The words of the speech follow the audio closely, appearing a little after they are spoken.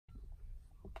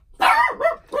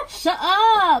Shut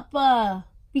up!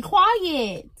 Be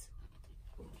quiet.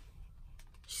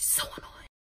 She's so annoying.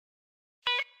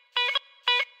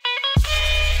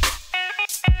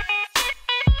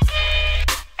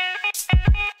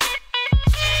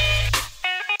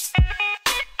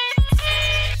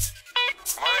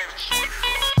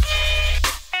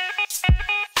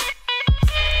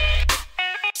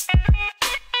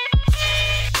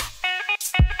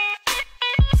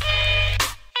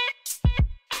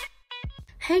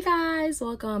 Hey guys,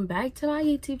 welcome back to my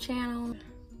YouTube channel.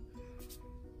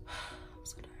 I'm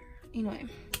so tired. Anyway,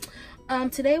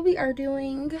 today we are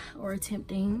doing or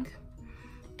attempting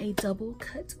a double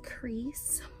cut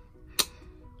crease.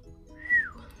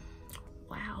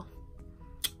 Wow,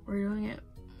 we're doing it.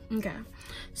 Okay,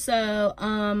 so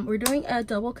we're doing a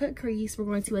double cut crease. We're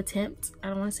going to attempt. I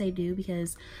don't want to say do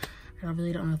because I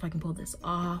really don't know if I can pull this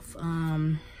off.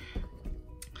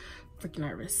 Freaking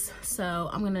nervous. So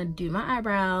I'm gonna do my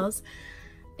eyebrows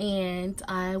and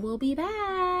I will be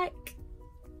back.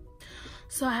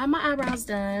 So I have my eyebrows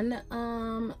done.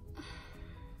 I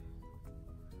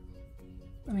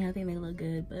mean, I think they look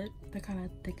good, but they're kind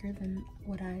of thicker than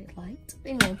what I liked.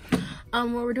 Anyway,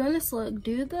 when we're doing this look,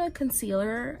 do the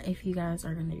concealer if you guys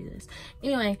are gonna do this.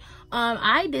 Anyway,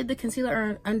 I did the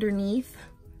concealer underneath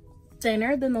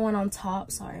thinner than the one on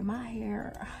top. Sorry, my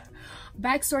hair.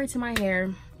 Backstory to my hair.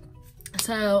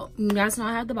 So you guys know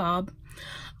I have the bob.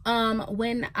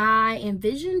 When I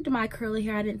envisioned my curly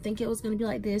hair, I didn't think it was gonna be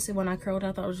like this, and when I curled,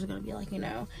 I thought it was just gonna be like, you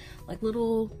know, like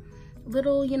little,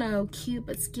 you know, cute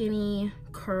but skinny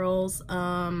curls.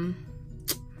 What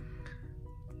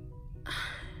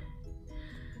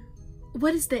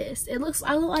is this?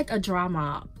 I look like a dry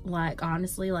mop. Like,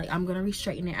 honestly, like, I'm gonna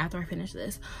re-straighten it after I finish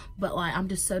this, but like, I'm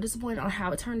just so disappointed on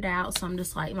how it turned out. So I'm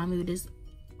just like, my mood is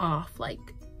off, like,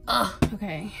 ugh.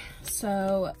 Okay,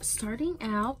 so starting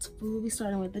out, we will be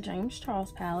starting with the James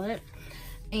Charles palette,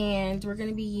 and we're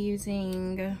gonna be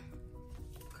using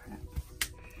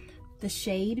the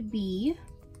shade B.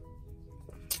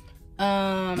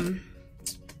 Okay.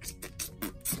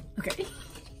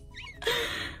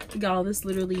 Y'all, this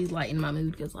literally lightened my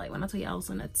mood because, like, when I tell you I was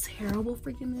in a terrible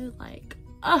freaking mood, like,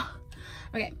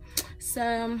 okay,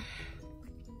 so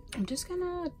I'm just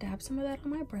gonna dab some of that on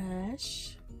my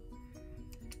brush.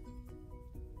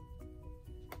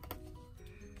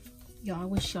 Y'all, I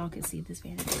wish y'all could see this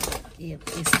vanity. It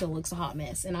still looks a hot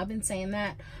mess, and I've been saying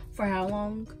that for how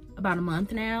long? About a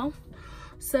month now.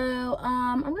 So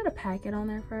I'm gonna pack it on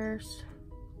there first.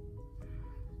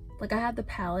 Like, I have the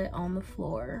palette on the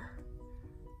floor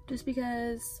just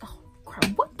because, oh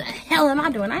crap, what the hell am I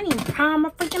doing? I didn't even prime my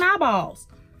freaking eyeballs.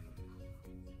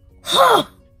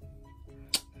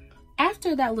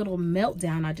 After that little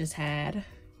meltdown I just had,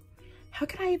 how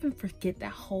could I even forget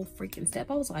that whole freaking step?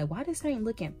 I was like, why this ain't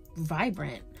looking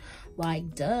vibrant?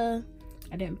 Like, duh.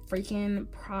 I didn't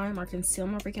freaking prime or conceal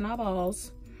my freaking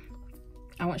eyeballs.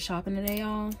 I went shopping today,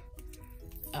 y'all,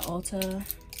 at Ulta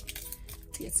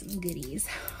to get some goodies.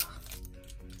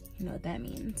 You know what that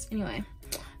means. Anyway,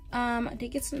 I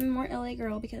did get some more LA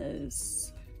Girl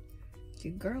because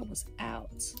your girl was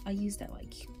out. I used that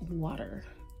like water.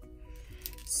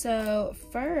 So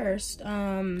first,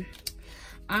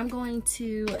 I'm going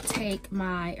to take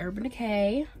my Urban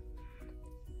Decay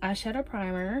eyeshadow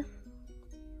primer,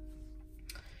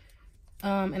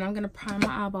 and I'm gonna prime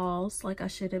my eyeballs like I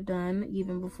should have done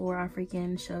even before I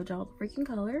freaking showed y'all the freaking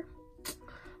color.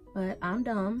 But I'm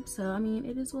dumb, so I mean,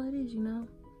 it is what it is, you know.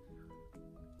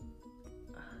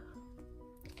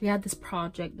 We had this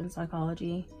project in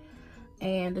psychology,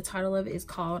 and the title of it is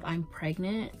called I'm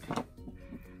Pregnant,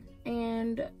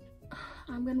 and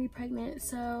I'm gonna be pregnant,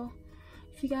 so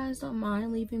if you guys don't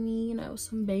mind leaving me, you know,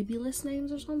 some babyless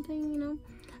names or something, you know.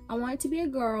 I want it to be a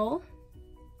girl,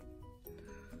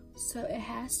 so it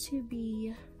has to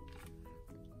be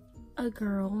a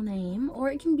girl name,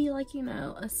 or it can be like, you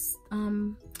know, a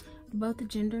both a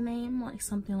gender name, like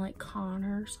something like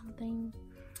Connor or something.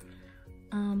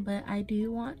 But I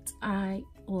do want, I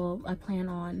plan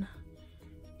on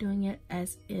doing it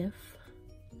as if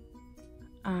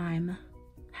I'm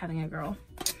having a girl.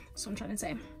 So I'm trying to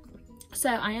say. So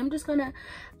I am just gonna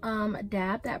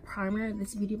dab that primer.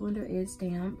 This beauty blender is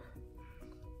damp.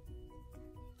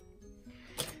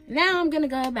 Now I'm gonna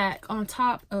go back on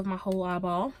top of my whole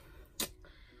eyeball.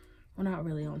 Well, not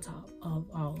really on top of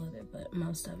all of it, but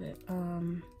most of it.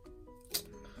 Look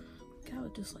how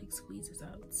it just like squeezes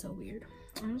out. It's so weird.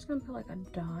 I'm just gonna put like a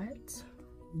dot,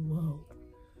 whoa,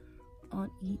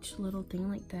 on each little thing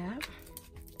like that.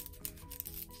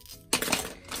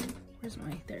 Where's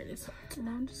my, there it is. And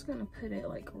I'm just gonna put it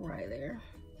like right there.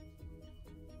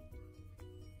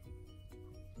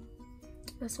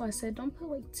 That's why I said don't put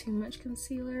like too much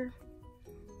concealer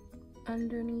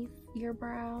underneath your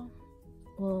brow.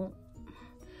 Well,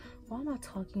 why am I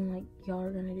talking like y'all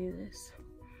are gonna do this?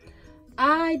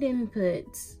 I didn't put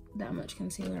that much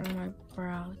concealer on my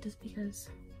brow just because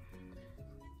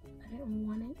I didn't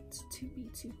want it to be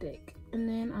too thick. And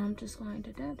then I'm just going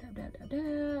to dab, dab, dab, dab,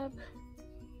 dab.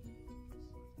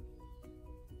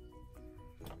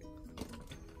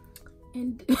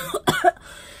 And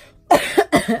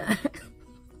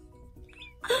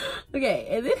okay,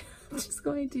 and then I'm just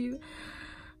going to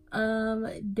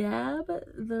dab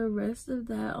the rest of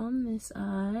that on this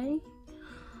eye.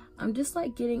 I'm just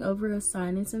like getting over a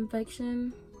sinus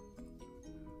infection.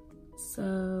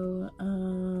 So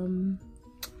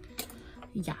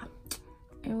yeah,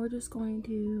 and we're just going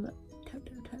to tap,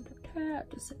 tap, tap, tap, tap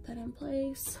to set that in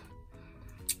place.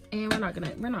 And we're not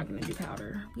gonna do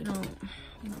powder. We don't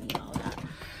need all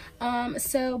that.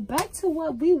 So back to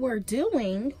what we were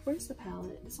doing. Where's the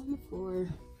palette? It's on the floor.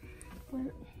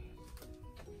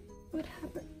 What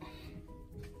happened?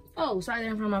 Oh, it's right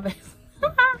there in front of my face.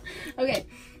 Okay,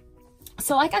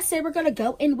 so like I said, we're gonna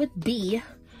go in with B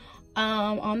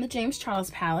on the James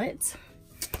Charles palette.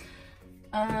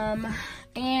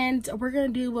 And we're gonna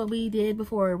do what we did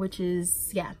before, which is,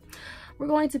 yeah, we're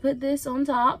going to put this on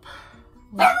top.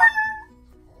 I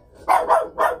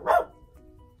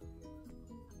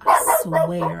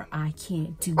swear I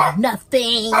can't do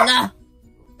nothing.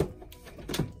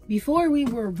 Before we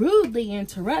were rudely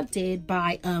interrupted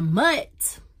by a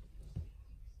mutt.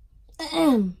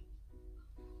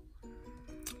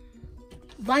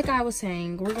 Like I was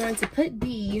saying, we're going to put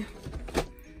B.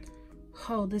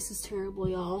 Oh, this is terrible,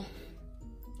 y'all.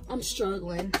 I'm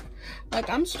struggling. Like,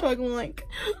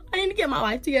 I need to get my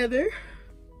life together.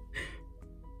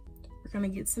 We're gonna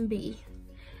get some B.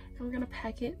 And we're gonna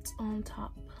pack it on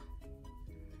top.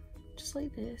 Just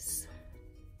like this.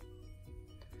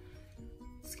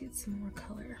 Let's get some more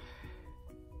color.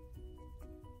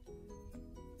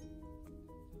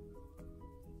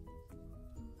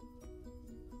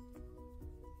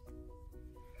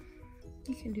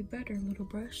 You can do better, little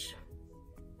brush.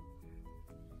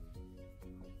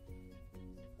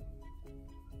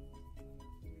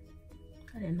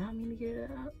 I did not mean to get it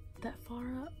up that far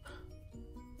up.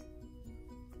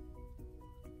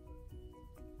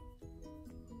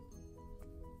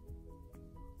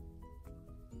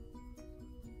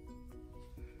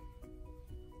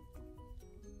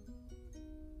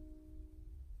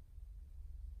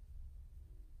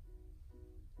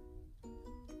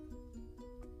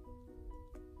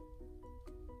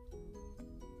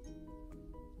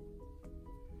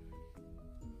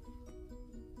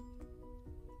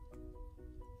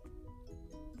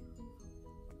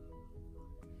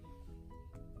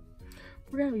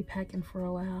 We're gonna be packing for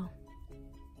a while.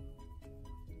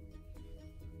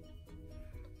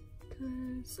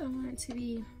 Because I want it to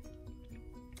be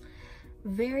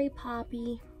very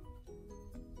poppy.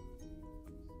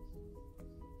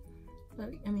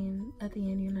 But I mean, at the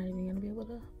end, you're not even gonna be able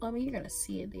to, I mean, you're gonna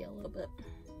see it there a little bit.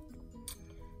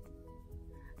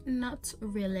 Not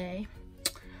really.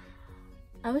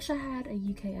 I wish I had a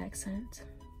UK accent.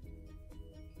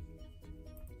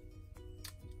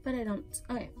 But I don't.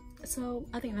 Okay. So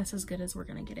I think that's as good as we're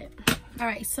gonna get it. All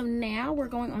right, so now we're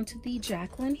going on to the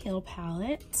Jaclyn Hill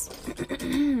palette.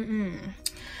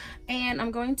 And I'm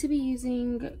going to be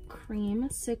using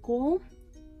Creamsicle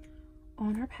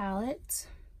on her palette.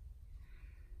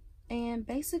 And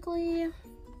basically,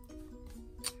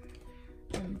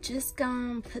 I'm just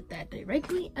gonna put that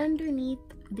directly underneath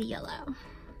the yellow.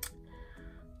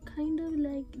 Kind of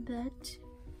like that.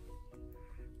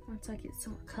 Once I get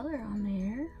some color on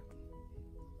there.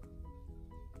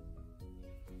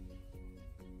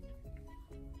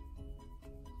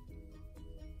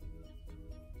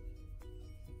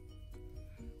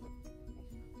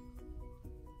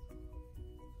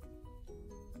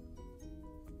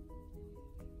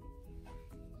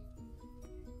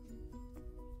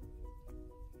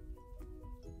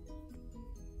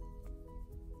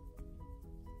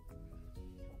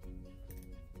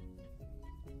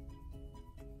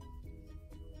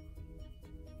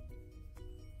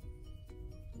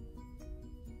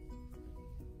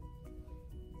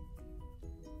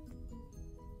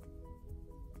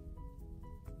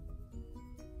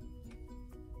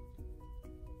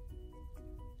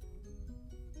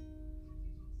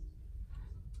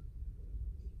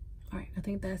 All right, I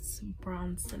think that's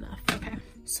bronzed enough. Okay,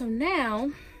 so now,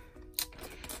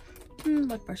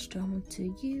 what brush do I want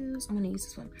to use? I'm gonna use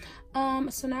this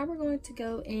one. So now we're going to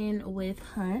go in with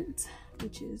Hunt,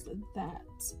 which is that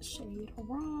shade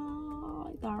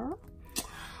right there.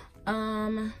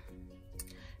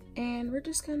 And we're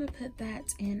just gonna put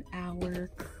that in our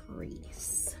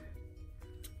crease.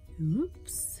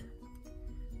 Oops.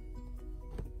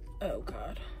 Oh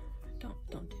God,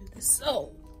 don't do this.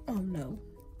 Oh no.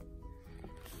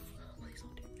 Please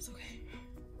don't do this, okay?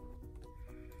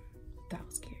 That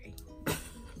was scary.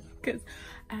 Because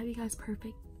I have you guys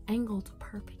angled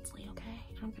perfectly, okay?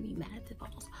 I'm gonna be mad if it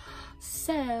falls.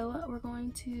 So we're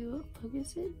going to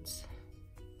focus it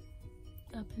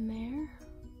up in there.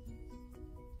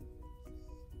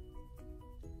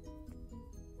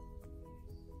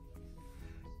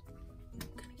 I'm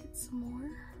gonna get some more.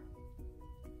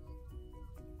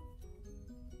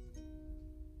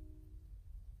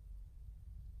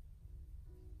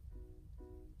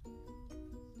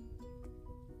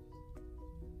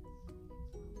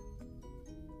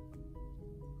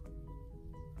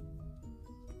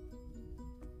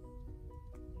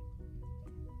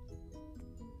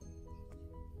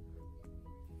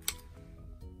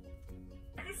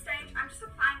 I'm just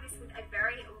applying this with a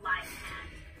very light hand.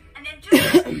 And then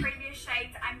just like the previous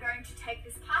shades, I'm going to take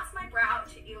this past my brow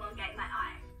to elongate my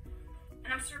eye.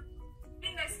 And I'm sort of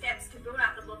doing those steps to build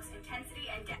out the look's intensity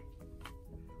and depth.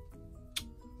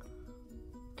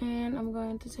 And I'm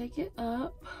going to take it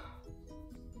up.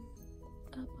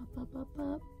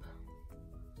 Up.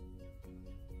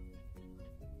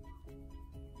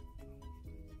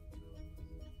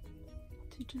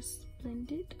 To just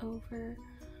blend it over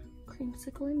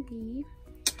creamsicle and B.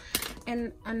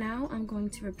 And now I'm going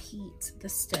to repeat the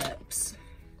steps.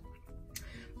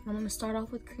 I'm going to start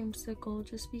off with creamsicle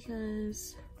just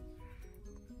because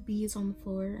B is on the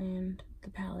floor and the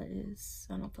palette is,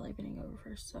 I don't feel like bending over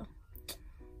first, so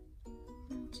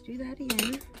to do that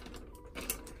again,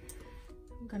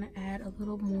 I'm gonna add a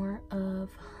little more of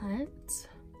Hunt.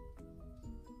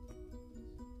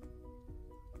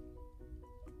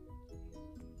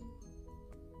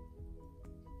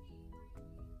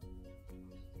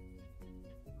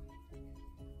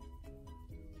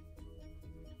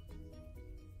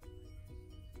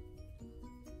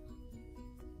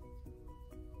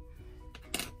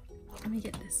 Let me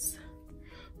get this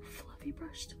fluffy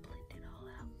brush to blend it all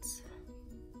out.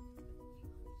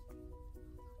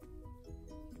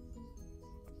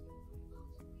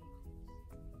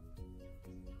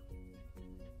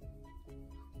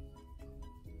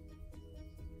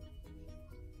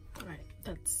 All right,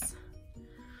 that's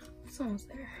almost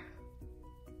there.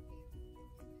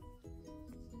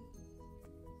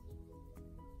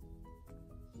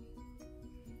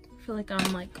 I feel like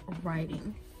I'm like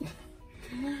writing.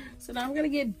 So now I'm gonna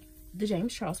get the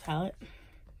James Charles palette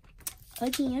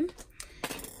again,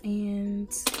 and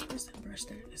where's that brush?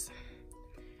 There it is.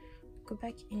 Go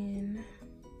back in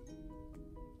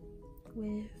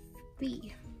with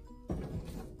B.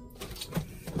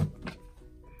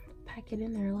 Pack it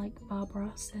in there like Bob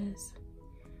Ross says.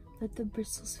 Let the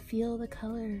bristles feel the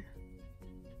color.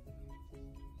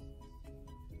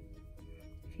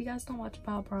 If you guys don't watch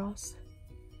Bob Ross,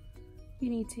 you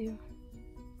need to.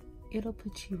 It'll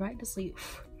put you right to sleep.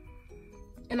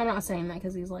 And I'm not saying that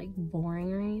because he's like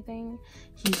boring or anything.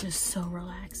 He's just so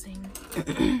relaxing.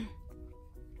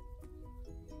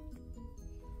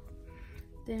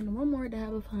 Then one more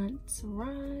dab of Hunt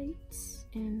right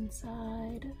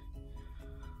inside.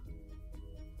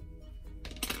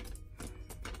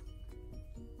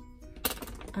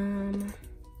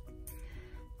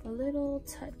 A little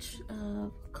touch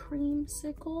of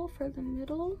creamsicle for the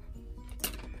middle.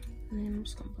 And then I'm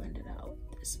just gonna blend it out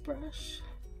with this brush.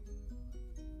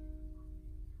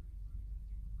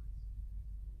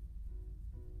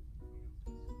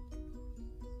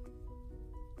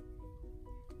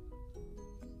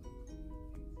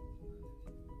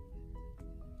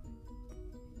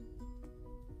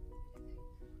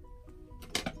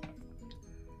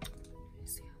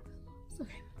 See how that looks.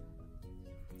 Okay.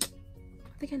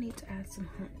 I think I need to add some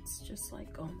Hunts, just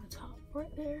like on the top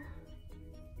right there.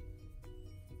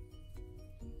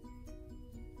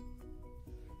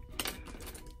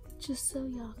 Just so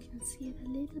y'all can see it a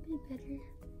little bit better.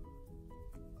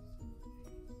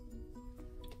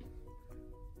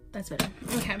 That's better.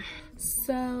 Okay,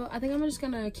 so I think I'm just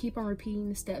gonna keep on repeating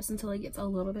the steps until it gets a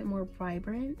little bit more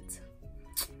vibrant,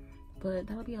 but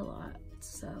that'll be a lot,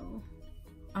 so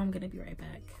I'm gonna be right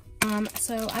back.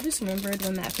 So I just remembered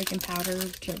when that freaking powder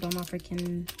dripped on my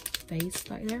freaking face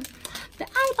right there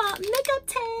that I bought makeup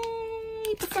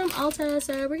tape from Ulta,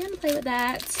 so we're gonna play with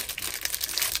that.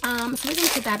 So we're gonna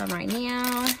put that on right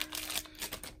now.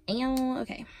 And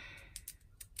okay,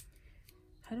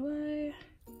 how do I?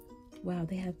 Wow,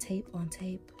 they have tape on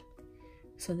tape,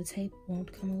 so the tape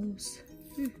won't come loose.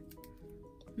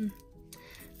 All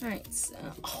right, so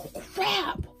oh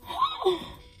crap!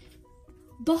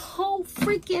 The whole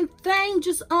freaking thing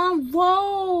just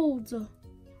unrolled.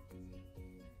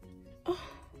 Oh.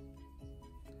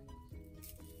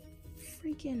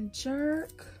 Freaking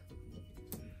jerk.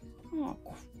 Oh,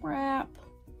 crap.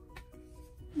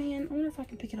 Man, I wonder if I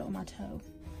can pick it up with my toe.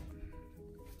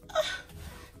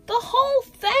 The whole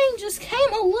thing just came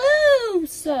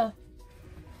loose.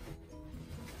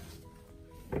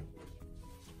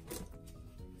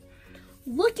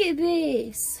 Look at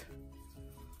this.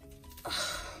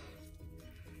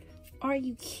 Are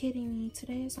you kidding me?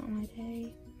 Today is not my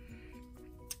day.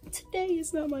 Today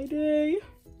is not my day.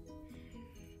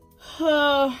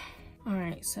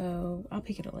 Alright, so I'll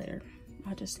pick it up later.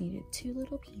 I just needed 2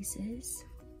 little pieces.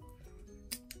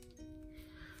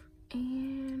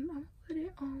 And I'll put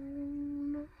it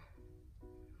on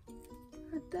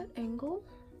at that angle.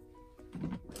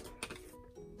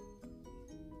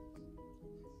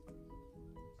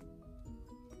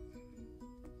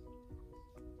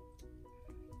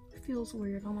 It feels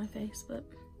weird on my face, but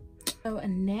so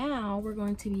and now we're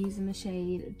going to be using the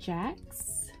shade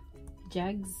Jags,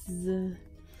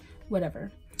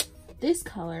 whatever. This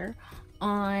color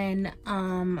on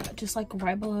just like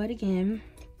right below it again.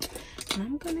 And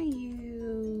I'm gonna use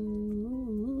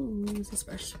this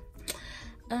brush.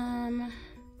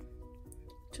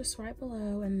 Just right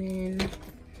below, and then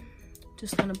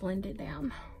just gonna blend it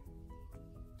down.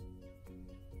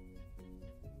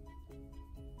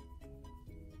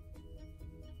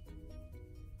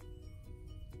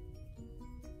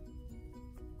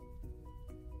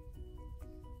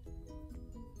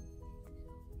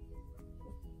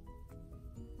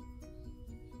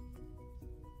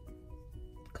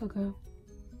 Coco,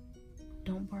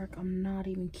 don't bark. I'm not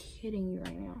even kidding you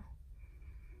right now.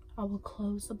 I will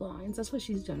close the blinds. That's what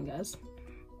she's doing, guys.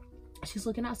 She's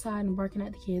looking outside and barking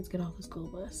at the kids get off the school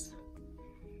bus.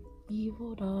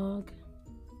 Evil dog.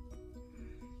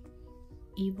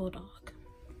 Evil dog.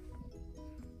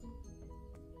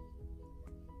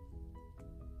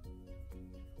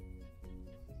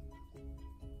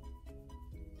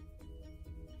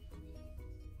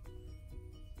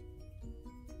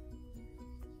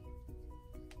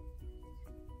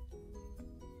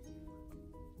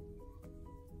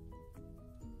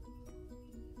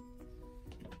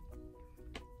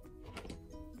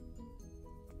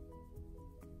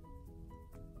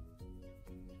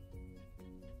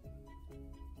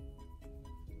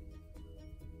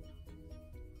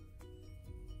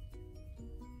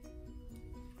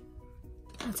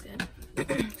 That's good.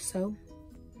 So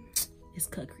it's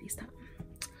cut crease time.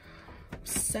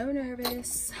 So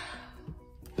nervous.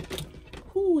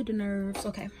 Ooh, the nerves.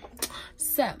 Okay.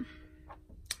 So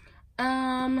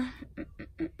I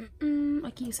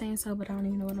keep saying so, but I don't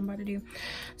even know what I'm about to do.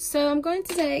 So I'm going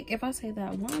to take, if I say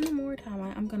that one more time,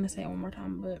 I'm gonna say it one more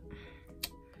time, but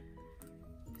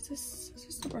is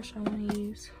this the brush I want to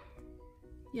use?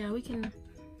 Yeah, we can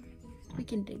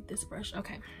dig this brush.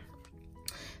 Okay.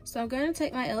 So I'm going to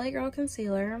take my LA Girl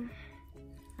concealer.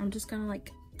 I'm just going to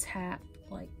like tap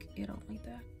like it on like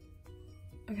that.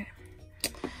 Okay.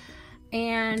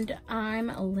 And I'm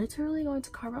literally going to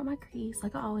carve out my crease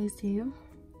like I always do.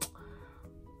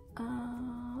 I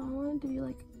want it to be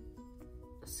like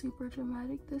super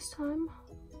dramatic this time.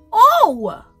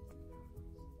 Oh!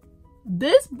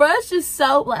 This brush is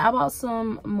so, like, I bought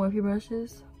some Morphe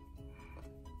brushes.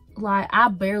 Like, I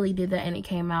barely did that and it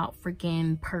came out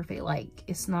freaking perfect. Like,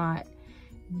 it's not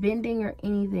bending or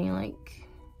anything. Like,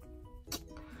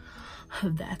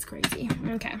 that's crazy.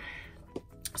 Okay,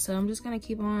 so I'm just gonna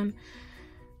keep on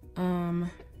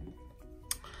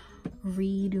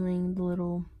redoing the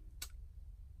little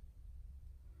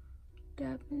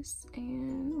dabness,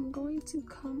 and I'm going to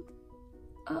come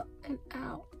up and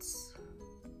out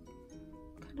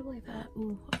kind of like that.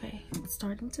 Ooh, okay, it's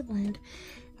starting to blend.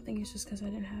 I think it's just because I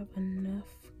didn't have enough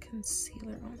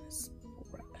concealer on this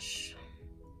brush.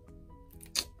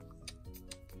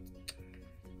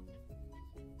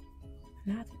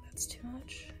 Now I think that's too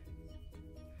much.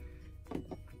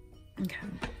 Okay.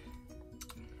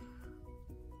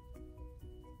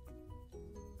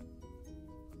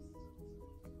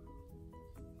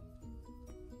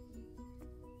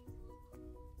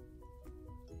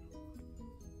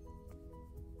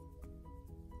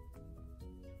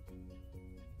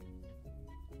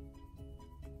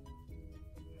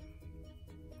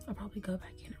 I'll probably go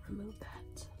back in and remove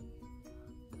that.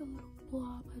 The little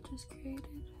blob I just created.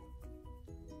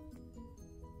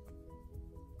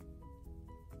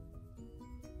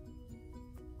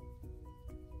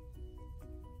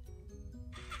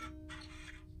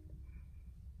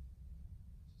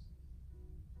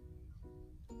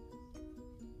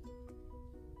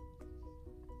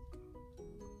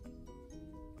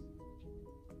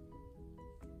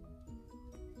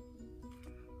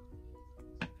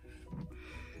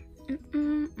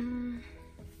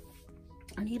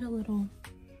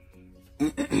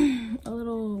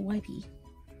 wipey.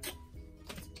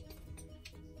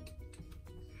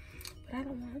 But I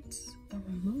don't want a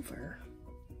remover.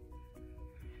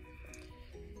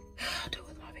 I'll do it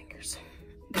with my fingers.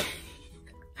 I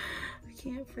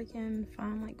can't freaking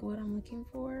find like what I'm looking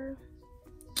for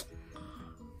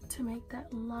to make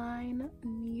that line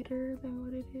neater than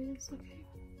what it is. Okay.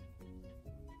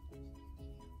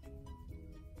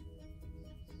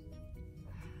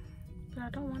 But I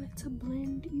don't want it to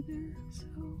blend either, so.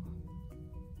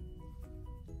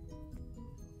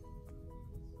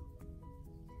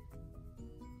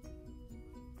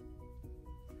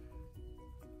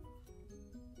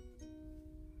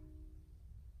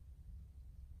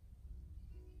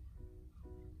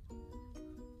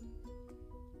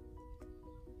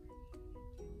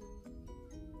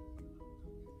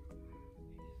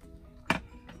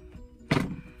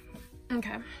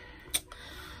 Okay.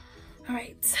 All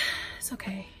right. It's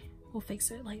okay. We'll fix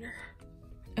it later.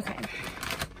 Okay.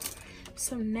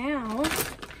 So now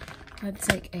let's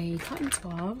take a cotton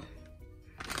swab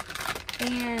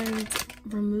and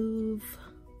remove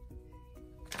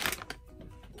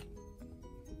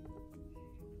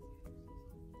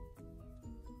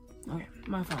okay,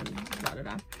 my phone is about to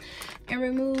die. And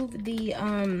remove the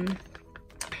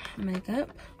makeup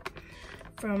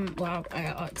from, well,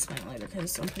 I'll explain later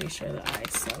because I'm pretty sure that I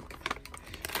suck.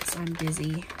 So I'm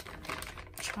busy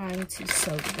trying to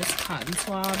soak this cotton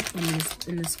swab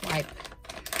in this wipe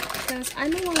because I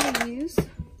no longer use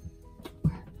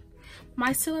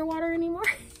micellar water anymore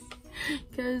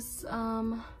because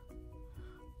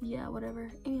yeah, whatever.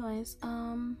 Anyways,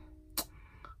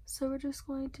 so we're just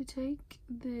going to take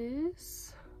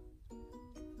this.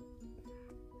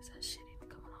 Is that shit even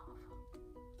coming off?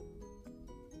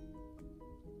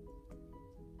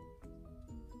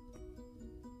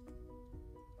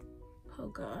 Oh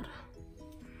god.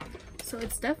 So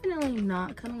it's definitely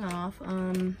not coming off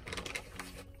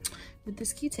with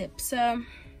this Q-tip. So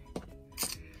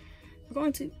we're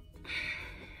going to,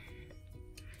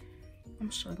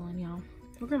 I'm struggling, y'all.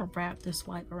 We're gonna wrap this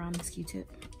wipe around this Q-tip.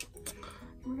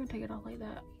 We're gonna take it off like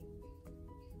that.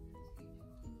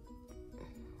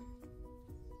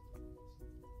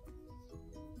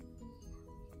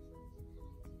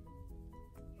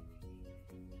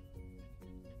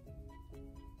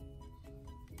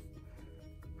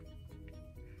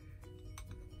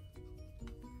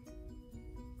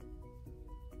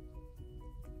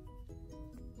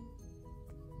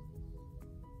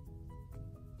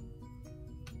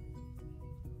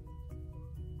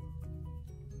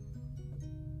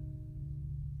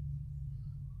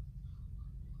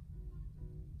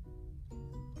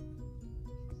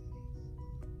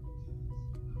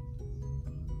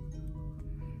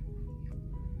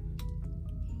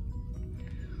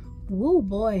 Woo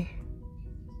boy.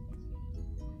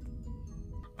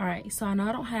 All right, so I know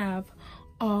I don't have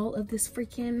all of this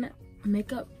freaking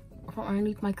makeup from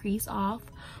underneath my crease off,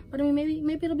 but I mean,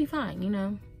 maybe it'll be fine, you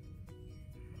know?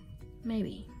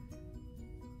 Maybe.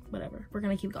 Whatever, we're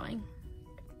gonna keep going.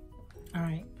 All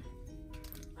right,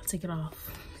 I'll take it off.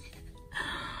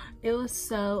 It was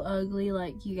so ugly,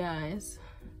 like, you guys.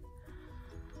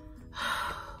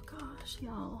 Oh gosh,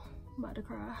 y'all, I'm about to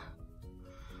cry.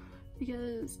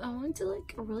 Because I want it to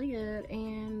look really good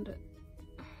and it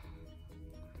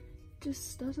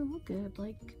just doesn't look good.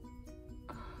 Like,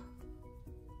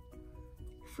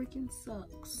 freaking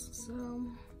sucks. So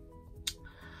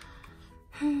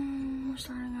we're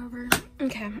starting over.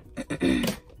 Okay.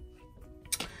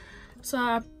 So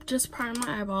I just primed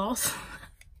my eyeballs.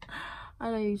 I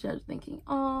know you guys are thinking,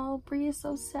 oh, Bree is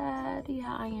so sad.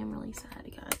 Yeah, I am really sad,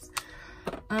 you guys.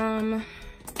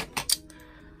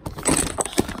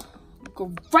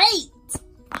 Great.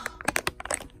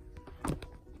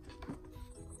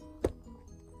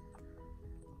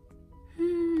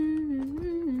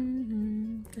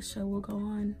 The show will go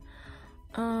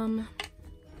on.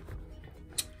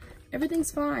 Everything's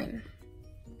fine.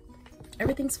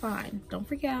 Everything's fine. Don't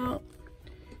freak out.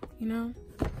 You know,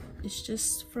 it's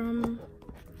just from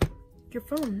your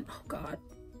phone. Oh God.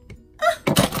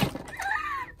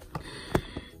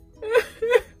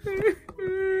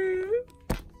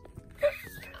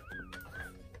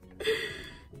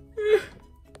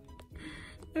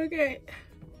 Okay.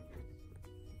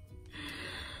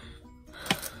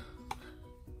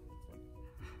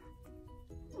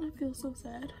 I feel so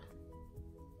sad.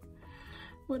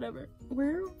 Whatever.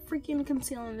 We're freaking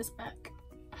concealing this back.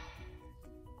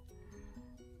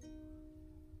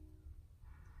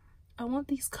 I want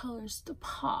these colors to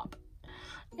pop.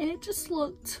 And it just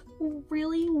looked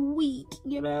really weak,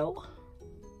 you know?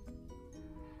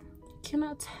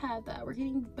 Cannot have that. We're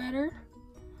getting better.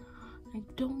 I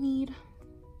don't need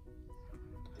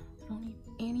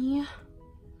any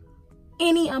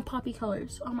unpoppy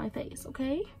colors on my face,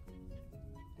 okay?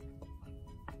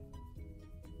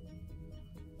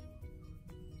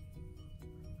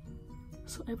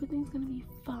 So everything's gonna be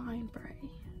fine, Bray.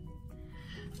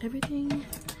 Everything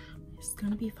is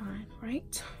gonna be fine,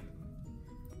 right?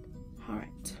 All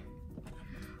right.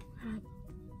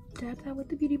 Dab that with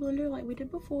the beauty blender like we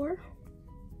did before.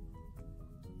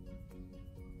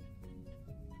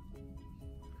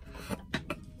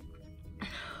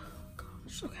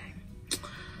 Gosh, okay.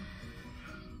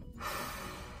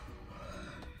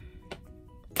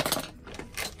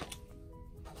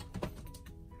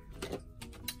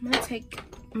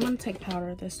 I'm gonna take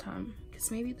powder this time, because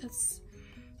maybe that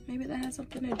has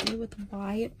something to do with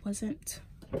why it wasn't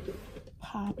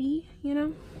poppy, you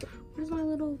know? Where's my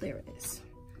little, there it is.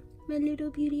 My little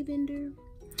beauty blender.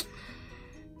 It's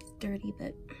dirty,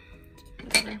 but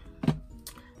whatever. I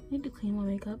need to clean my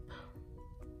makeup.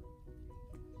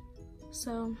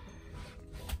 So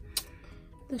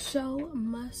the show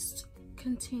must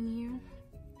continue,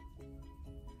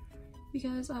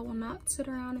 because I will not sit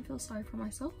around and feel sorry for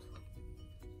myself,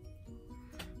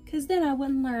 because then I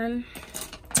wouldn't learn.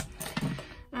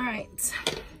 All right,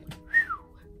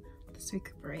 let's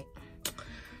recuperate.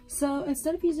 So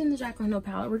instead of using the Jaclyn Hill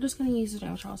palette, we're just going to use the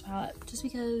Daniel Charles palette, just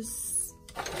because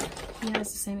he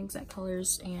has the same exact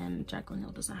colors and Jaclyn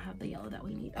Hill does not have the yellow that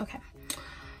we need. Okay.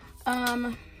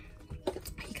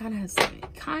 He kind of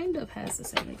has the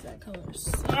same exact colors.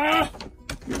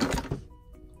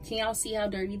 Can y'all see how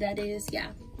dirty that is?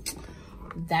 Yeah.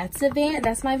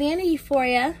 That's my vanity for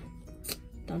ya.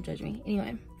 Don't judge me.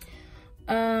 Anyway.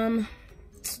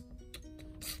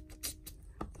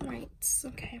 Right.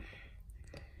 Okay.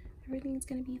 Everything's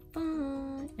gonna be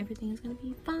fine. Everything's gonna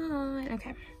be fine.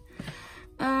 Okay.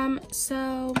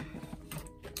 So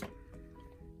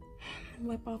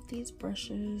wipe off these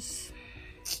brushes.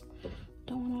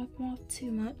 Don't want to wipe them off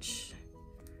too much,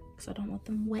 because I don't want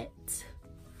them wet.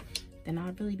 Then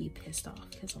I'd really be pissed off,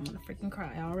 because I'm gonna freaking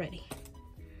cry already.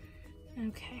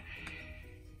 Okay.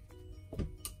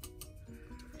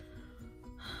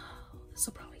 This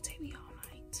will probably take me all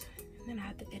night, and then I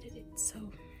have to edit it, so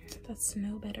that's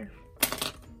no better.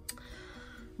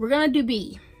 We're gonna do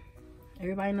B.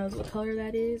 Everybody knows what color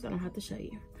that is. I don't have to show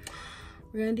you.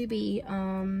 We're gonna do B.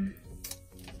 Let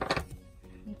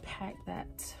me pack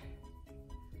that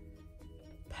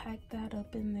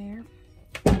up in there.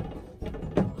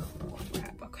 Oh,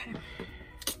 crap. Okay.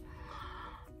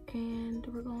 And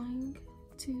we're going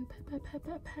to pat.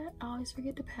 I always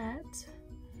forget to pat.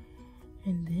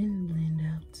 And then blend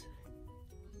out.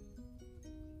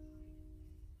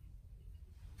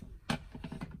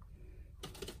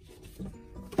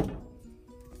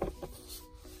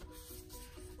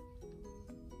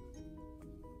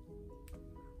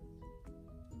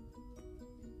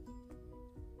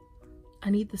 I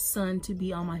need the sun to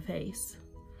be on my face.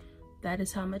 That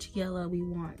is how much yellow we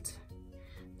want.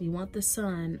 We want the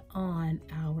sun on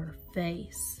our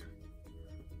face.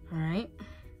 All right.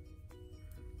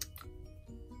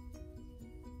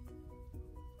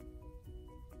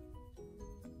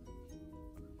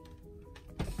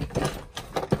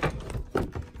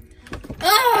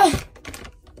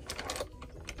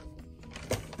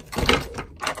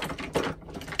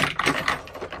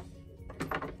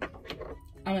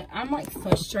 I'm like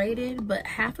frustrated, but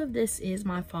half of this is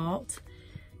my fault.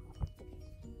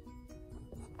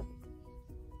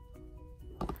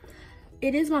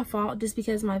 It is my fault just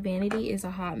because my vanity is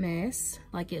a hot mess.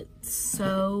 Like, it's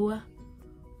so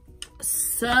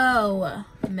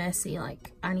messy.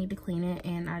 Like, I need to clean it,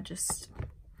 and I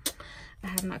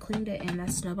have not cleaned it, and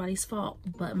that's nobody's fault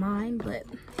but mine. But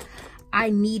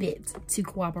I need it to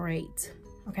cooperate,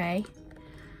 okay?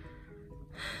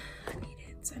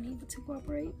 I need it to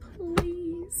cooperate,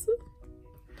 please.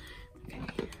 Okay,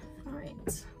 all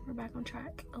right, we're back on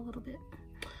track a little bit.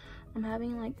 I'm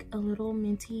having like a little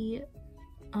minty,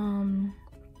 a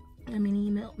mini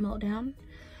meltdown,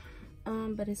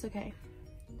 but it's okay.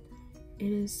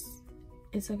 It's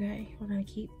okay. We're gonna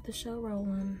keep the show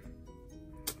rolling.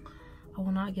 I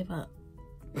will not give up.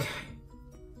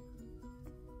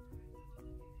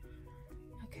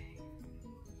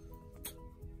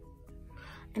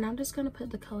 And I'm just gonna put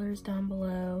the colors down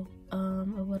below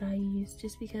of what I use,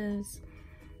 just because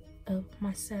of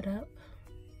my setup.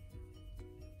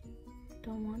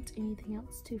 Don't want anything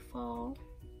else to fall.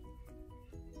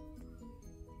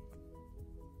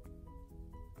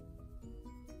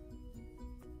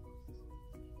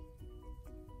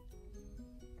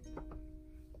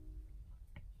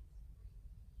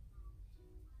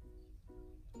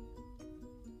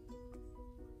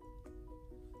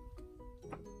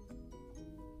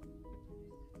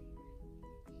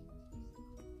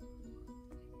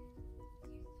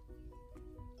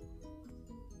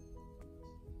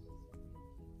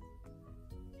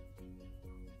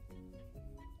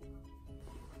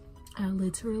 I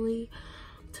literally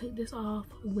took this off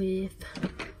with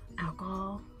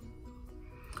alcohol.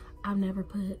 I've never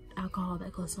put alcohol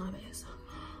that close to my face,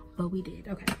 but we did.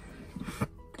 Okay,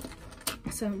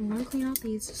 so I'm gonna clean off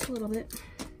these just a little bit.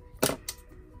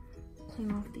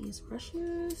 Clean off these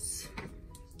brushes.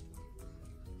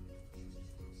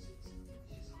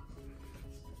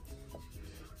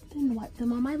 Then wipe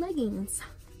them on my leggings.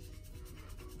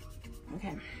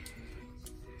 Okay,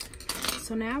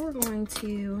 so now we're going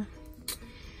to,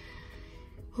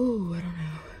 oh, I don't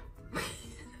know.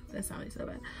 That sounded so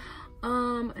bad.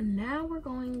 Now we're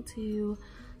going to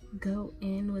go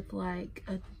in with like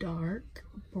a dark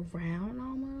brown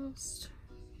almost.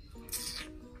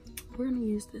 We're gonna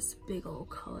use this big old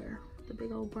color, the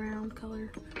big old brown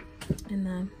color in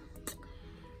the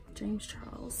James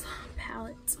Charles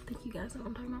palette. I think you guys know what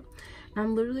I'm talking about. And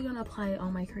I'm literally gonna apply it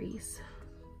on my crease.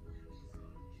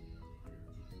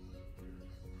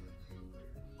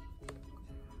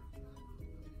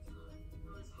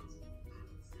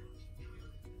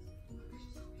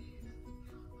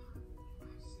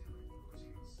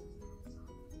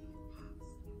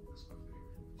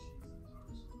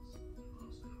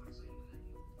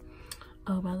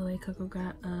 Oh, by the way, Coco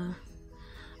got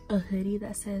a hoodie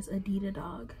that says Adidas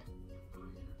dog.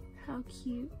 How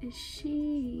cute is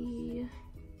she?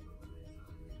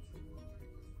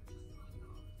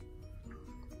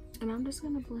 And I'm just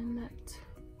gonna blend that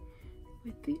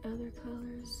with the other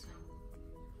colors.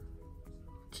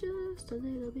 Just a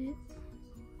little bit.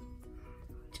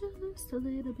 Just a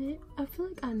little bit. I feel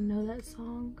like I know that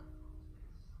song.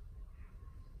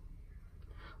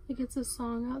 Like it's a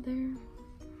song out there.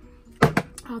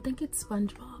 I think it's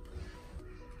SpongeBob.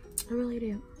 I really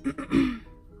do.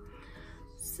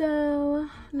 So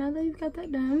now that you've got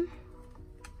that done,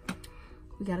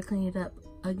 we gotta clean it up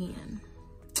again.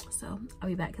 So I'll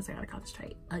be back because I gotta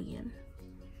concentrate again.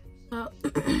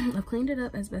 I've cleaned it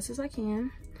up as best as I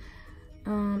can.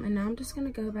 And now I'm just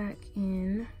gonna go back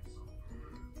in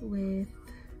with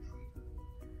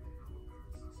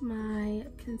my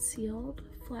concealed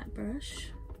flat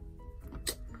brush.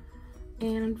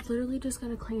 And I'm literally just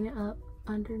gonna clean it up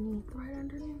underneath, right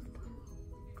underneath,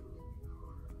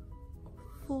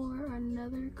 for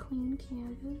another clean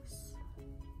canvas.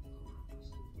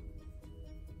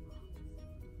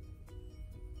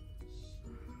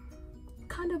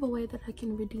 Kind of a way that I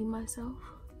can redeem myself.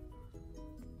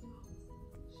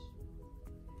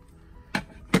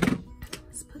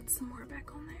 Let's put some more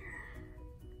back on there.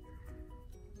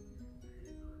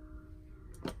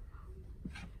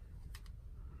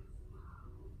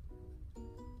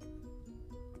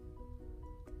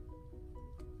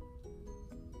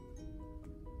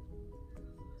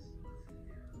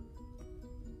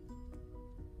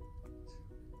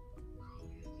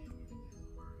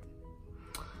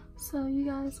 So you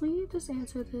guys, will you just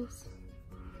answer this?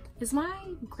 Is my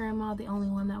grandma the only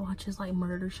one that watches like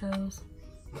murder shows?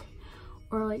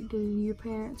 Or like, do your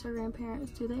parents or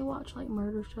grandparents, do they watch like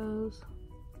murder shows?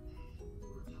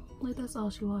 Like that's all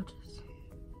she watches.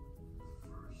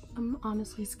 I'm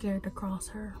honestly scared to cross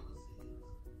her.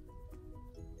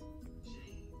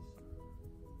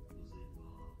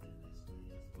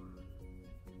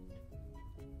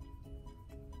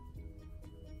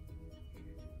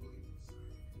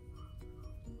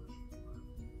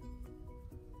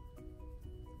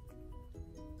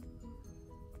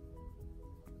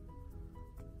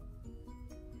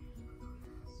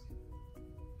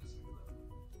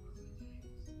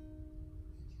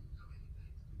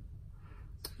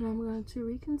 And I'm going to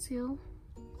reconceal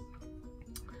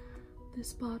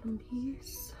this bottom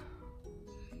piece.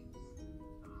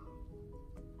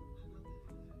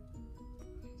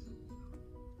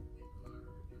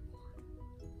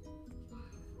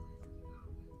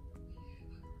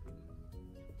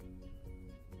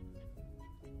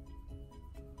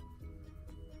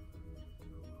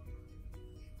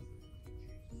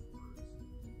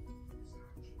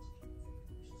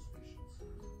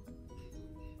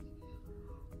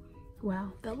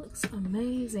 Wow, that looks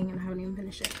amazing, and I haven't even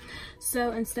finished it.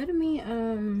 So instead of me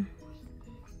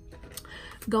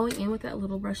going in with that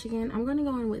little brush again, I'm going to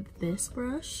go in with this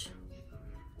brush,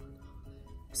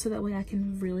 so that way I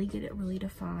can really get it really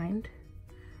defined.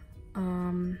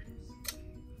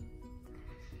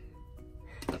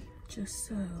 Just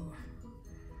so.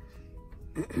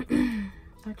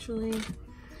 Actually,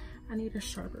 I need a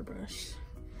sharper brush,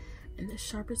 and the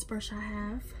sharpest brush I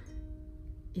have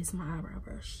is my eyebrow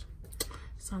brush.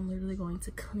 So I'm literally going to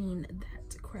clean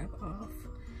that crap off,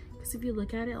 because if you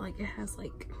look at it, like it has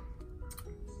like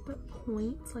the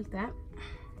points like that.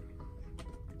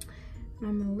 And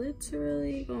I'm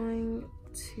literally going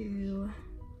to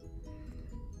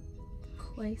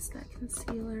place that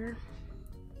concealer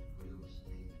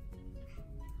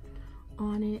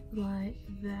on it like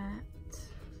that.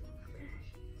 Okay.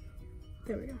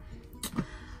 There we go.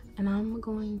 And I'm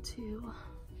going to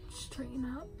straighten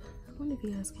up. I wonder if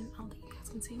you guys can, I don't think you guys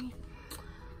can see me.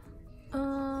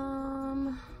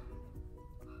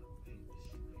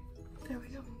 There we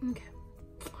go. Okay.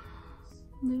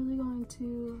 Literally going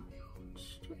to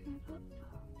straighten it up.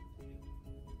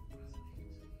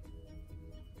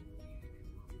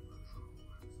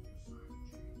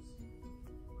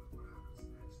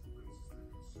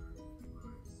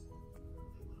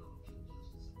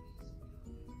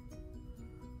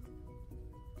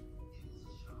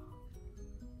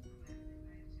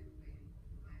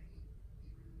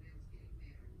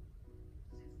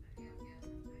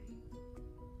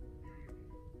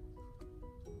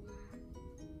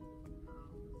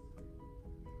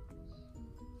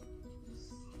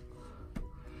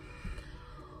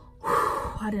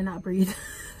 I did not breathe.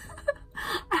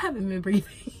 I haven't been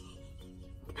breathing.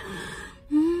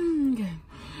 Okay.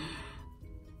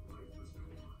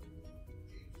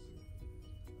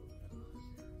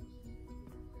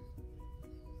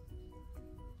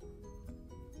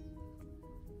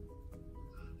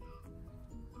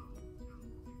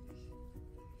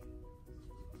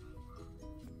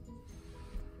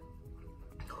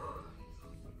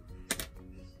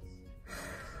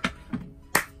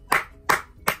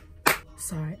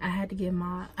 Sorry, I had to give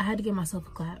myself a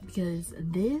clap because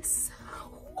this,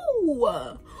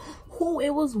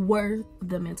 it was worth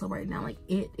the mental breakdown. Like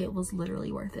it was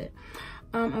literally worth it.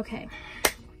 Okay.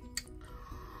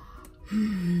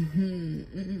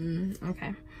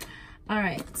 Okay. All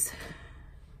right.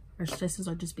 Our stresses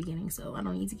are just beginning, so I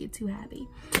don't need to get too happy.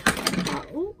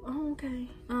 Okay.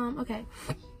 Okay.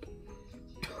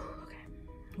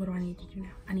 What do I need to do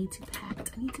now? I need to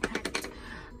pat.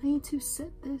 I need to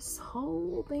set this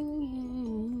whole thing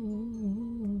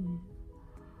in.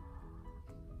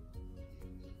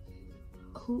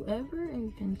 Whoever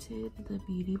invented the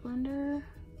beauty blender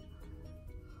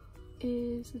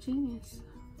is a genius.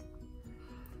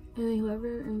 And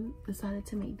whoever decided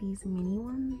to make these mini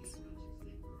ones,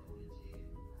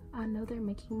 I know they're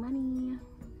making money.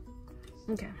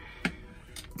 Okay.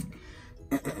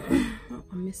 Oh,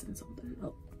 I'm missing something.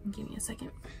 Oh, give me a second.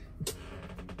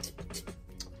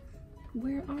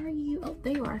 Where are you? Oh,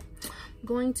 there you are. I'm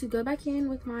going to go back in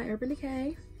with my Urban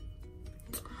Decay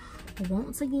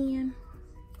once again.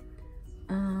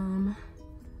 I'm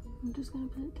just gonna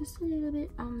put just a little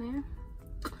bit on there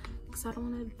because I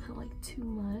don't want to put like too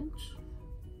much.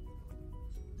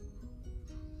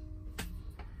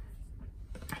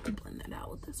 I can blend that out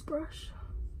with this brush.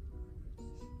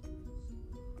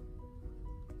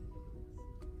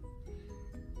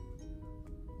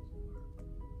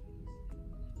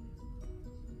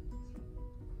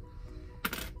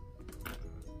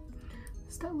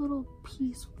 That little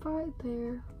piece right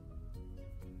there.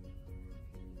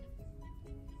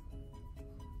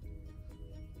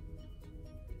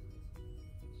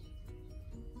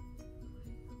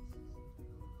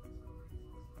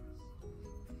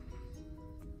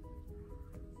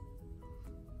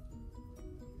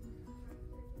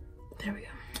 There we go.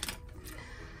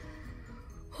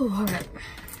 Oh, all right.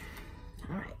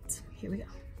 All right, here we go.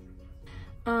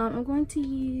 I'm going to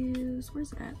use,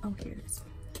 where's that? Oh, here it is.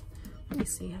 Let me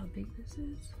see how big this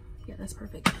is. Yeah, that's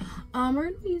perfect. We're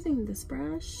gonna be using this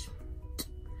brush.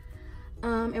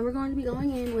 And we're going to be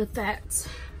going in with that.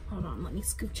 Hold on, let me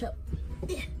scooch up.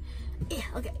 Yeah,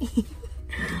 okay.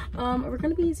 We're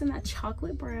gonna be using that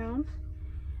chocolate brown.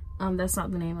 That's not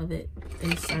the name of it.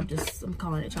 I'm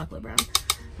calling it chocolate brown.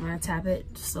 I'm gonna tap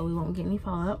it so we won't get any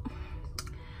fallout.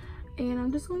 And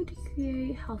I'm just going to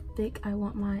create how thick I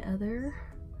want my other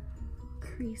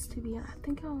crease to be. I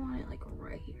think I want it like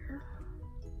right here.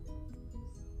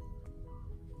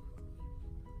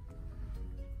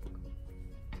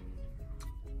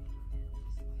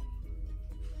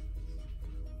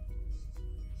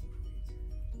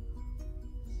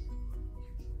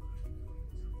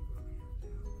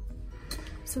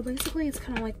 So basically it's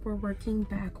kind of like we're working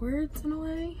backwards in a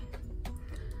way.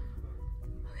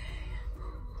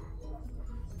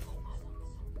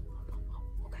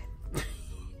 Okay.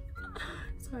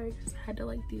 Sorry, I just had to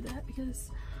like do that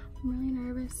because I'm really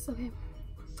nervous. Okay.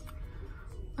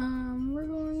 We're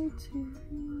going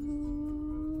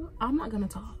to, I'm not gonna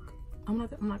talk. I'm not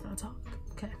gonna talk.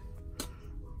 Okay.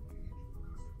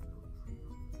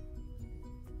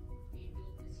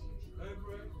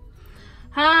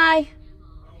 Hi.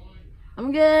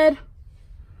 I'm good.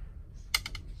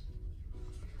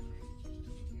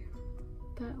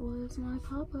 That was my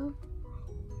papa.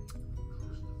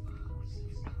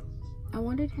 I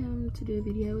wanted him to do a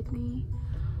video with me,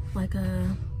 like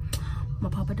my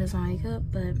papa does my makeup,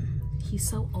 but he's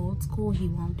so old school, he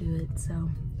won't do it. So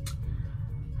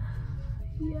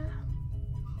yeah,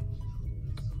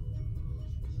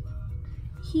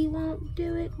 he won't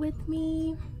do it with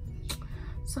me.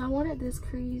 So I wanted this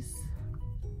crease.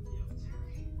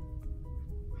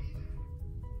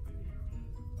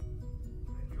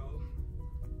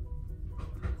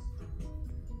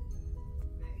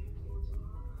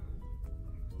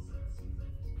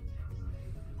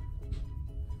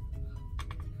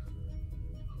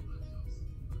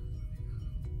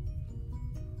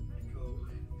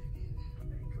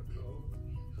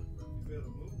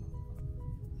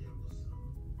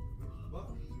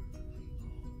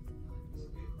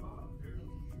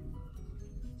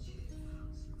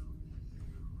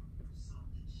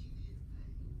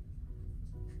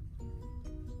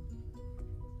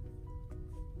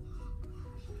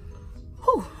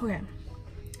 Whew, okay.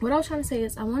 What I was trying to say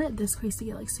is I wanted this crease to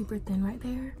get like super thin right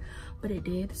there, but it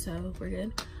did, so we're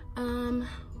good.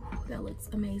 That looks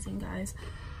amazing, guys.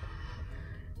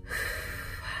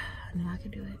 I knew I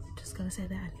could do it. Just gonna say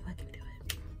that, I knew I could do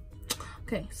it.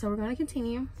 Okay, so we're gonna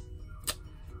continue.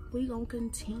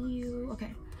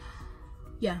 Okay,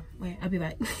 yeah, wait, I'll be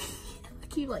back. I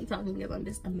keep like talking because I'm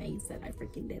just amazed that I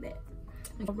freaking did it.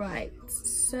 All right,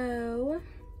 so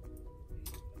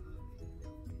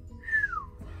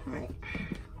all right,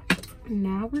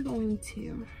 now we're going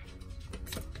to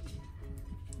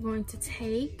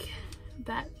take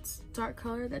that dark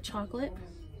color, that chocolate,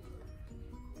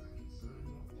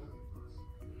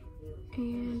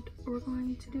 and we're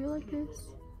going to do it like this.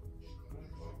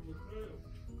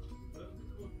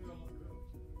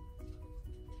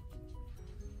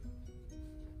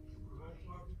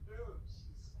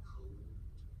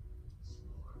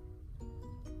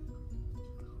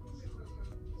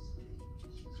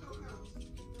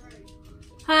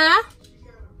 Huh?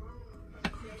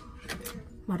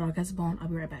 My dog has a bone. I'll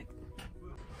be right back.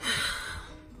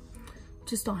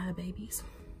 Just don't have babies.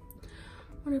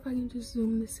 Wonder if I can just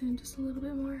zoom this in just a little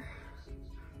bit more.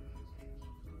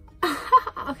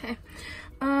 Okay.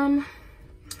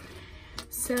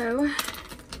 So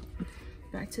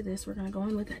back to this. We're gonna go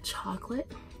in with that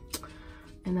chocolate,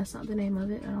 and that's not the name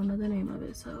of it. I don't know the name of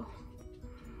it, so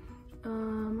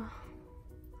I'm gonna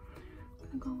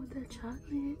go with that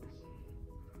chocolate.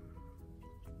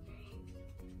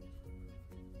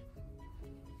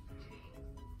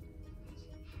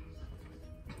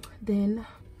 Then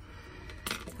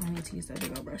I need to use that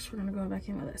big old brush. We're gonna go back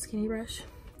in with that skinny brush,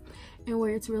 and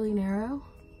where it's really narrow,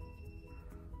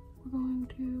 we're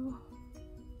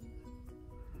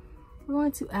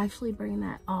going to actually bring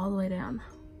that all the way down.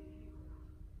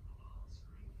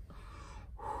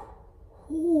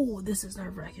 Ooh, this is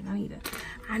nerve-wracking. I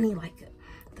need like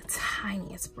the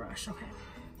tiniest brush. Okay,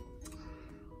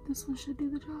 this one should do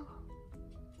the job.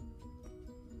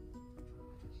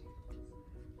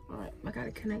 All right, I got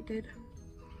it connected.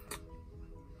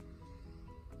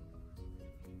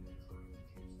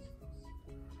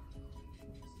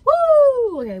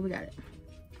 Woo! Okay, we got it.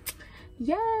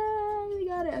 Yay, we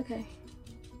got it. Okay.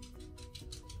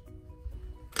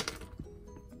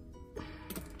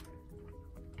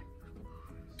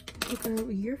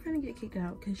 Okay, you're gonna get kicked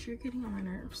out because you're getting on my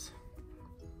nerves.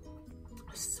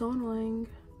 So annoying.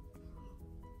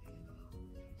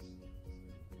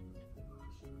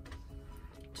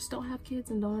 Just don't have kids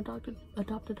and don't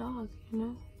adopt a dog, you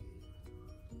know?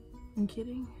 I'm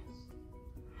kidding.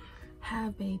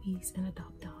 Have babies and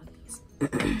adopt doggies.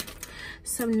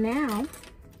 So now,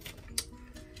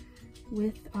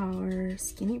 with our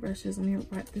skinny brushes, I'm gonna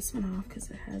wipe this one off because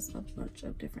it has a bunch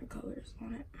of different colors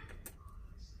on it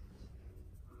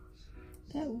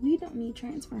that we don't need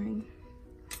transferring.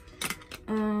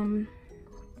 Wipe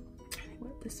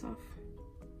this off.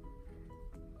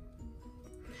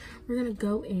 We're gonna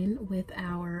go in with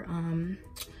our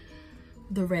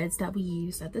the reds that we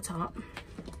used at the top.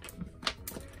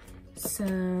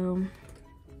 So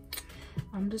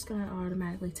I'm just gonna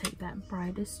automatically take that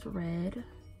brightest red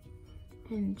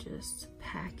and just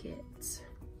pack it.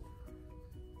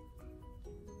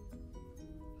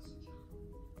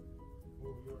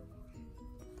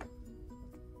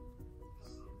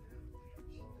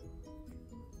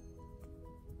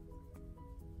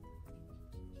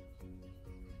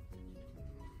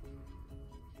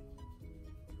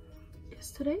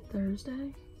 Is today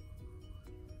Thursday?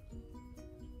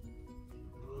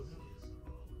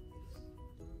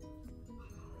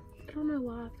 I don't know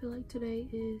why I feel like today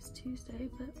is Tuesday,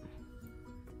 but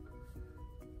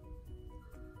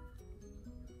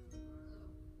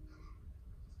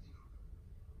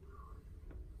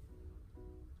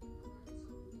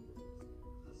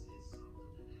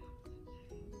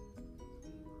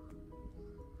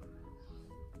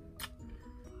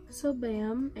So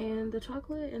bam, and the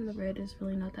chocolate and the red is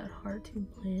really not that hard to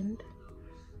blend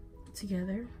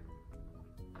together.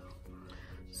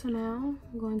 So now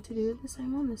I'm going to do the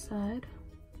same on this side.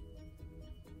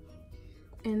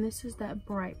 And this is that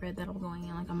bright red that I'm going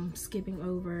in, like I'm skipping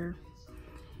over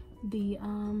the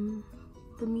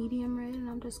medium red, and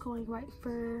I'm just going right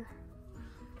for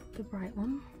the bright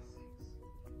one.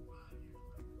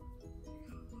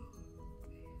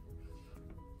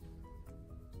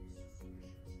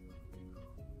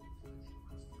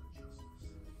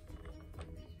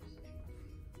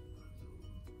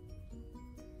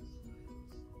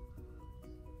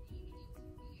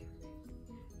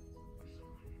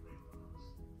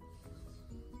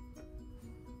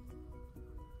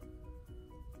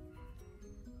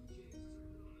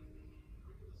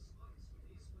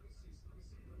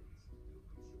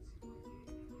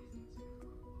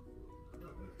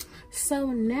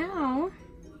 So now,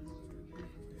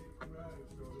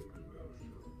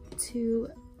 to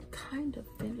kind of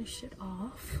finish it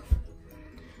off,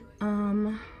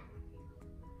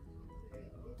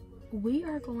 we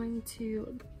are going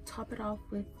to top it off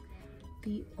with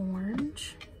the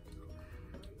orange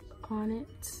on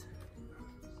it.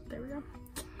 There we go.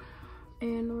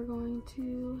 And we're going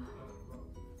to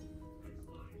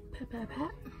pat, pat,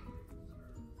 pat.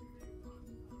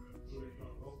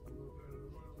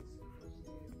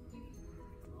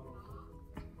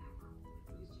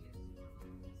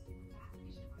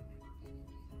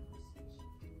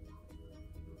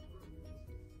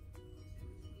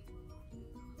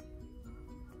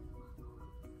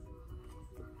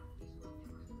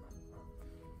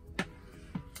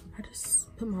 I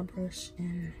just put my brush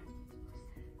in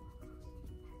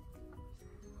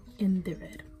the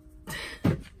red.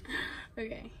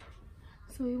 Okay,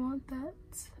 so we want that.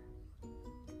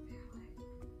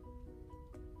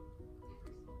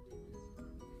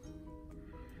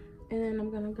 And then I'm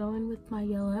gonna go in with my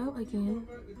yellow again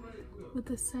with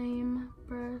the same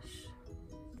brush.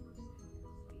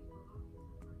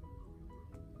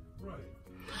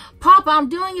 Papa, I'm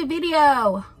doing a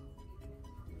video.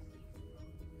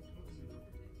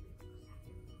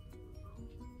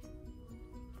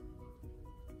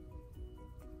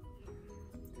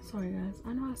 Sorry guys,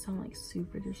 I know I sound like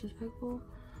super disrespectful,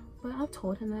 but I've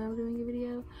told him that I'm doing a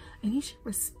video, and he should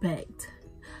respect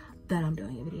that I'm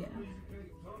doing a video.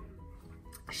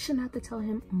 I shouldn't have to tell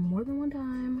him more than one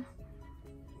time.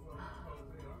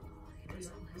 He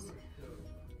doesn't listen.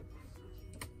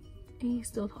 And he's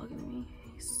still talking to me.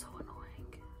 He's so annoying.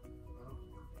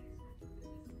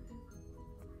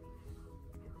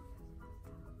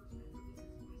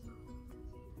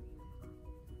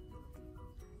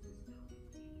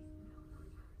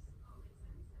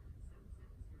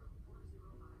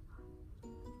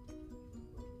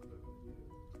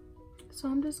 So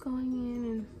I'm just going in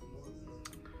and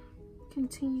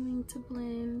continuing to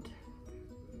blend.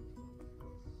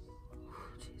 Oh,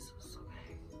 Jesus,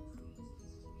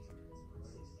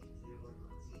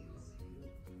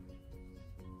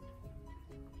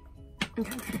 okay.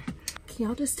 Okay, can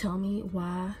y'all just tell me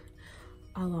why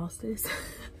I lost this?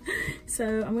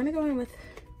 So I'm gonna go in with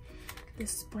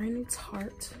this brand new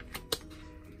Tarte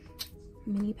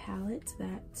mini palette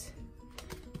that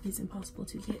is impossible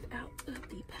to get out of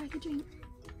the packaging.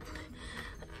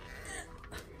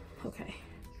 Okay,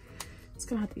 it's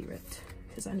gonna have to be ripped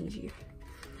because I need you.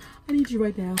 I need you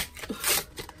right now.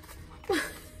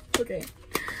 Okay,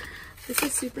 this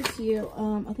is super cute.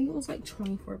 I think it was like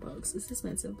 24 bucks. It's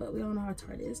expensive, but we all know how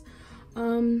Tarte is.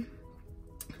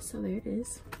 So there it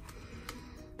is.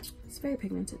 It's very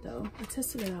pigmented though. I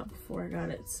tested it out before I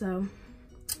got it, so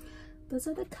those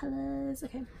are the colors.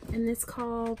 Okay, and it's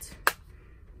called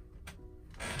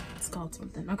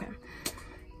something. Okay,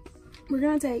 we're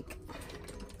gonna take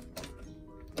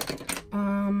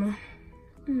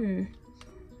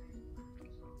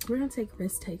we're gonna take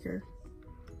Risk Taker,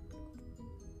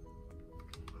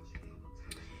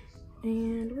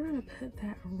 and we're gonna put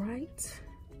that right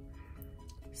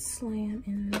slam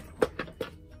in the middle.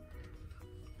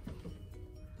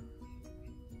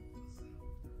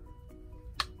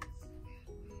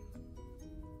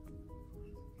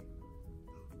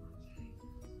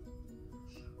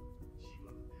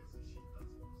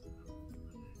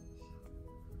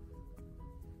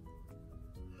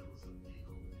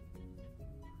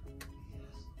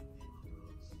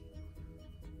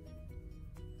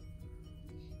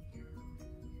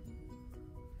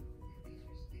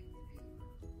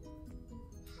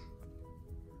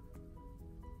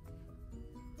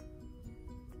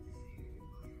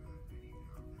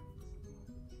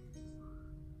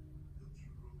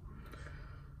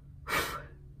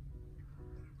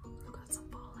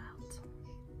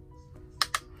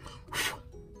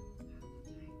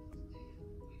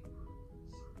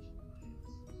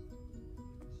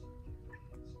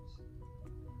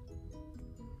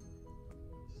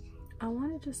 I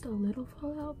wanted just a little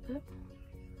fallout, but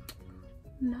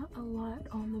not a lot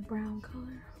on the brown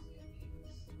color.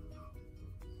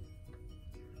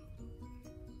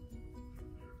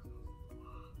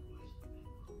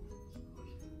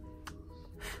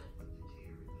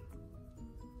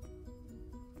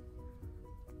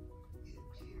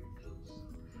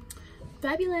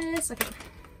 Fabulous. Okay.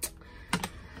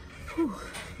 Whew.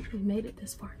 We made it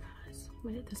this far, guys.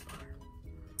 We made it this far.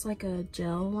 It's like a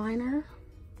gel liner.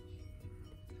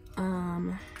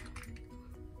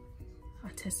 I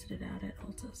tested it out at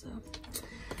Ulta, so I'm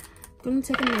gonna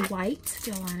take in the white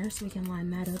gel liner so we can line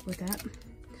that up with that.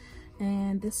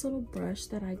 And this little brush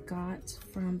that I got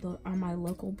from my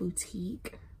local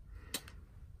boutique.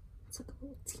 It's like a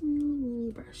little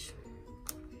teeny brush.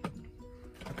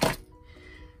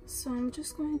 So I'm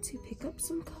just going to pick up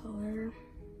some color.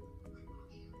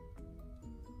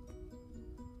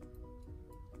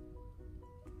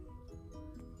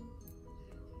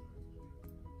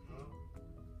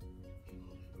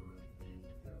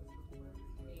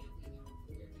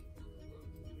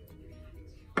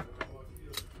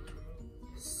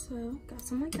 So got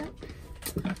some like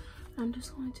that. I'm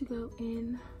just going to go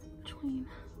in between.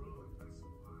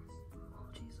 Oh,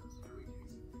 Jesus.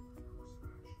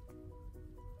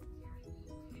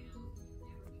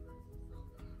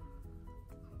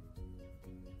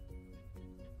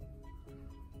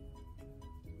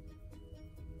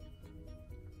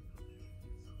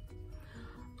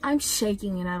 I'm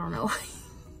shaking and I don't know why.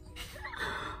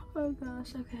 Oh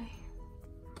gosh, okay.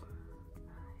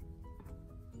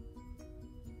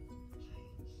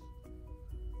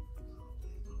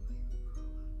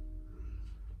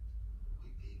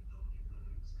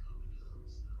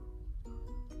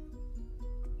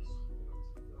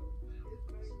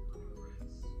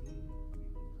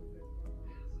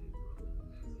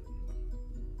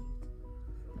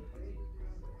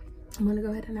 I'm gonna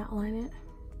go ahead and outline it.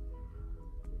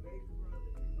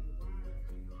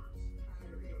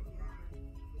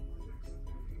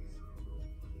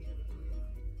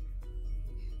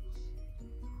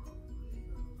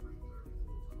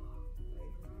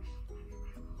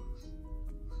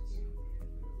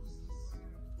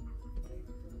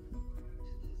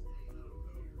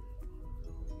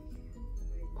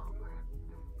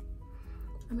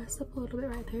 I messed up a little bit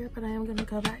right there, but I am gonna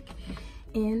go back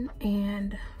in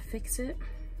and fix it.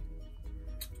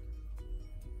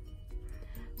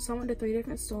 So I went to 3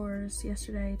 different stores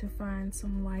yesterday to find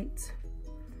some white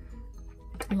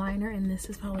liner, and this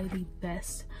is probably the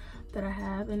best that I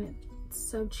have, and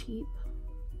it's so cheap.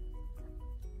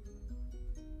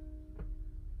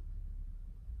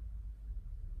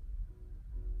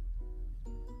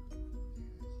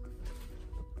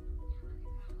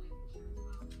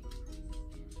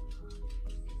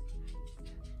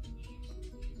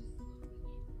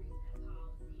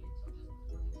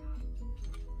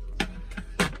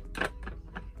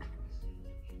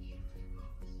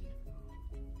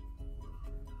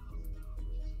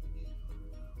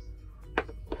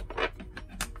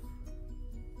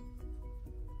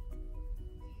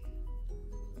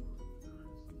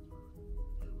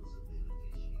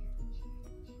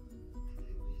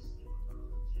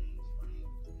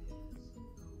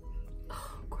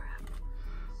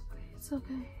 It's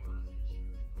okay.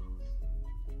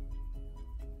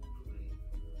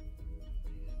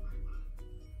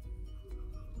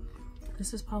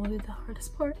 This is probably the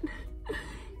hardest part.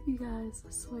 You guys, I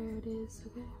swear it is,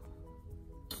 okay?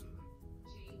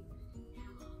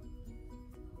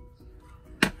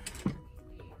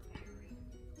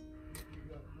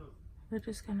 We're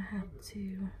just gonna have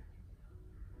to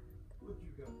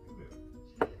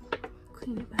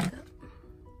clean it back up.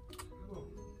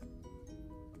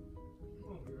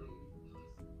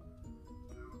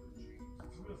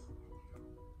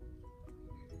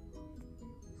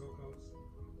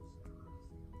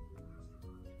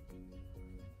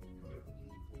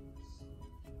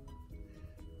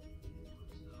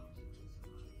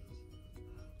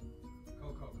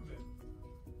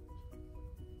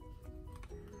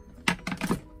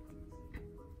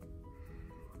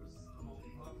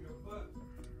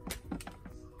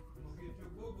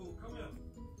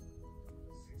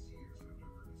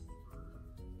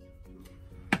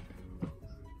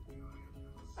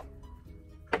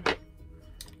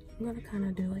 I'm gonna kind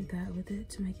of do like that with it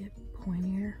to make it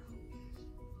pointier.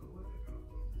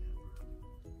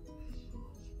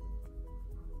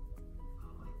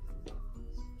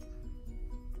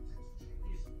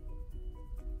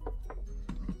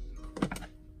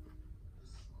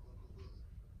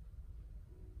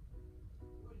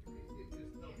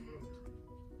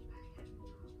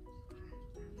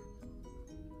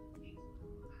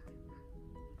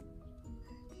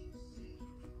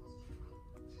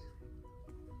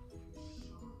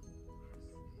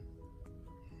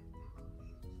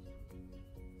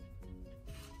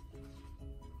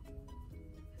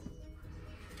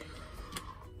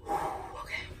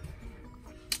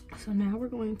 So now we're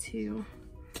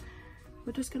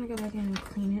just gonna go back in and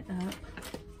clean it up.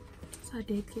 So I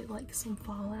did get like some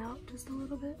fallout just a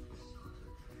little bit.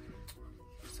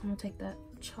 So I'm gonna take that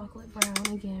chocolate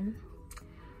brown again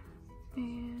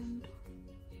and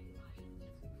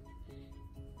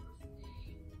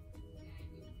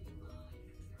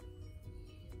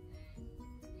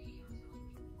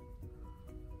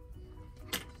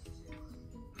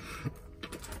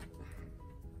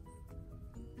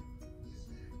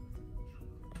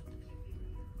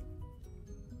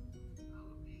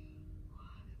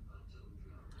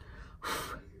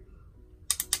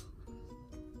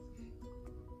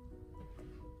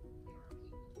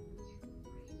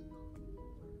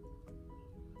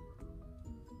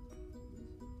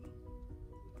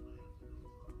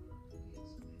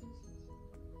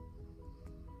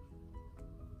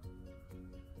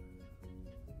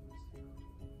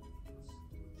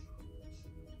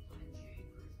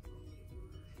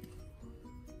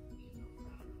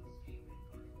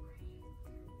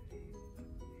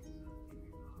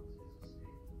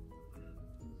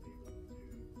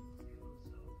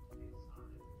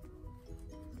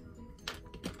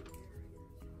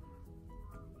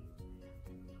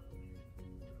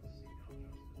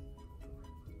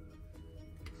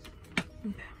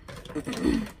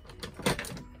okay.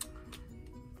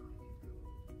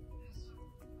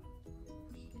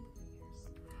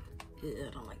 Yeah, I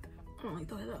don't like that. I don't like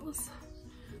the way that was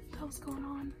going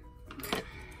on. Okay.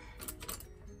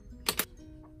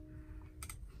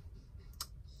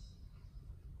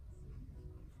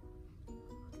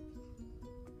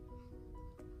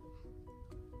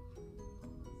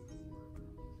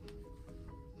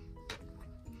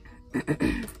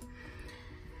 I'm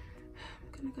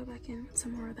gonna go back in with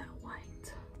some more of that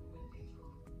white.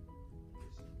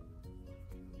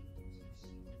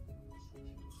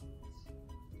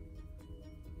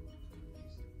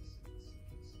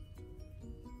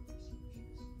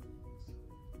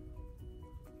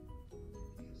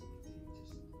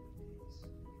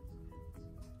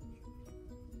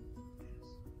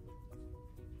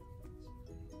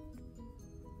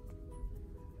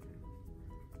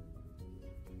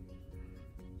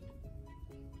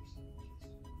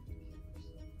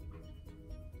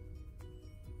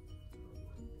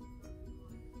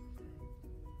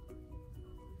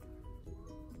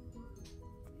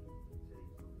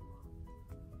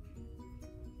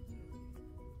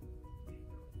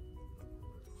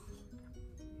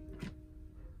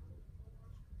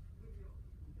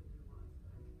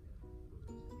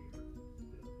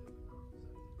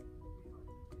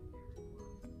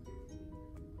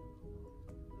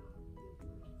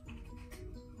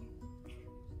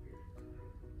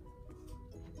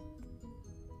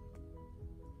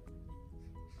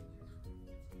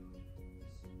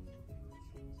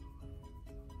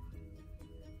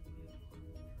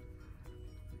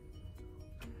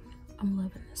 I'm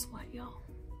loving this white, y'all.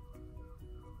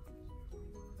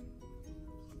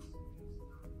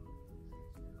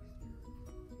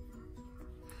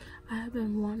 I have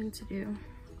been wanting to do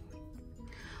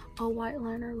a white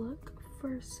liner look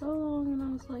for so long, and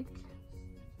I was like,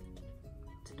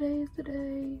 today is the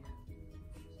day.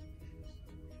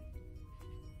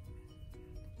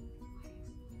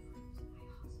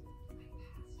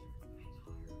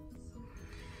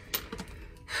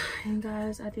 And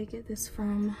guys, I did get this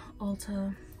from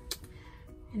Ulta,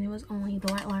 and it was only,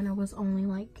 the white liner was only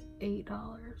like $8.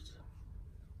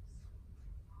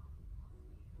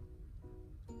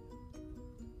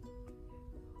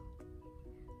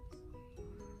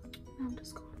 I'm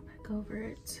just going back over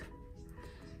it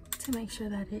to make sure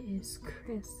that it is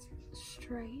crisp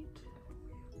straight.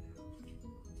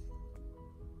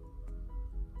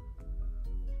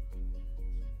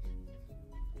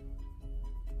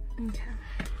 Okay.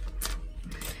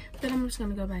 Then I'm just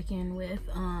gonna go back in with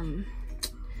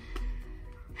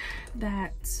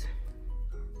that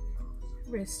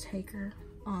risk taker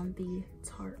on the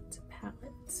Tarte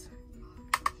palette.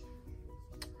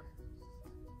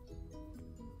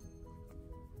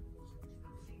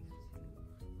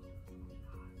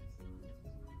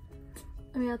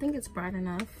 I mean, I think it's bright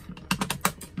enough,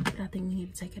 but I think we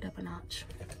need to take it up a notch.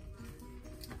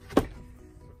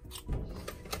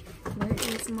 Where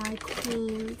is my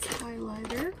Queen's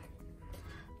highlighter?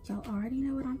 Y'all already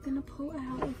know what I'm gonna pull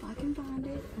out if I can find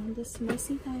it on this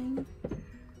messy thing.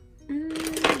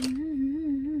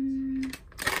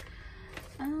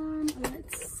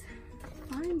 Let's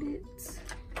find it.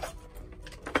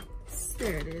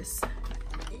 There it is.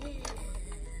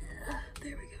 Yeah,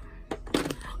 there we go.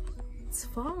 It's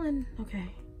falling. Okay.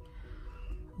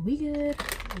 We good.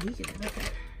 We good. Okay.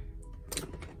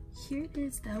 Here it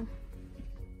is though.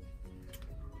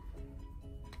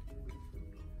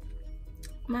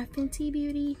 my Fenty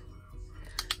Beauty.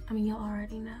 I mean, y'all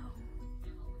already know.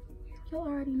 Y'all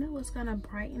already know it's gonna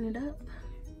brighten it up.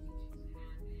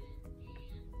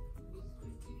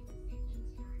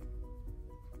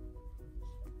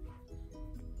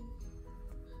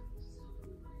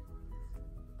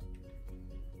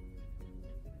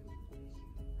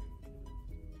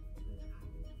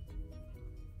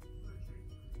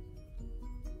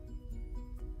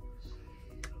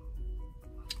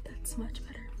 That's much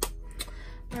better.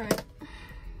 All right.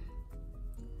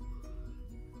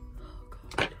 Oh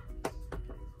God.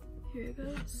 Here it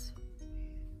goes.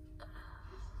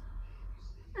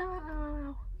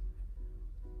 Ow.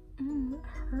 It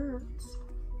hurts.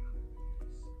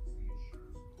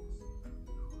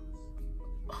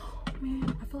 Oh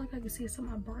man, I feel like I can see it in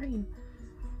my brain.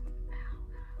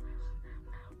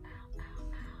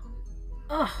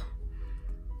 Oh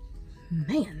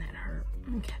man, that hurt.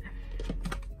 Okay.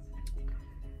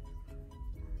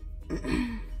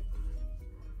 I'm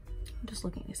just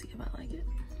looking to see if I like it.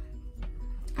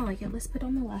 I like it. Let's put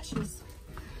on the lashes.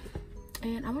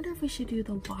 And I wonder if we should do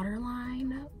the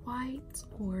waterline white,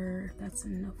 or that's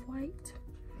enough white.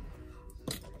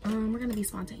 We're gonna be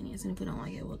spontaneous, and if we don't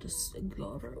like it, we'll just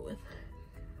go over it with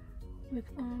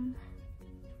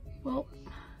well,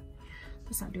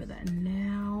 let's not do that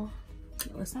now.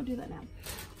 Yeah, let's not do that now.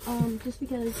 Just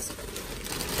because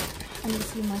I need to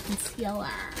see my concealer.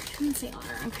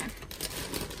 Okay.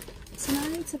 So now I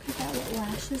need to pick out what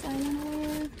lashes I want to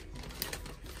wear.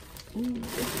 Ooh.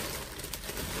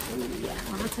 Ooh, yeah.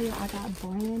 When I tell you I got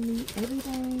brand new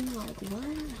everything. Like,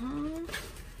 what? Huh?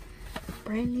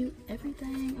 Brand new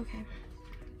everything. Okay.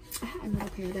 I had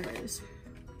another pair of those.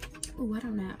 Ooh, I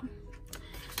don't know.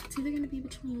 It's either going to be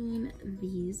between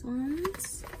these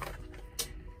ones,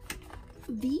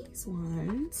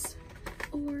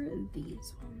 or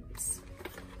these ones.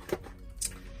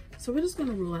 So we're just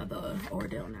gonna rule out the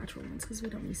Ordell natural ones because we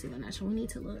don't need to look natural. We need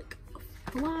to look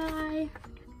fly.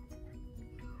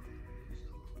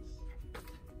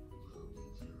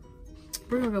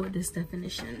 We're gonna go with this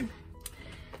definition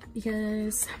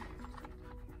because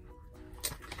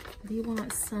we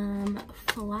want some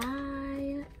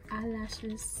fly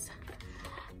eyelashes.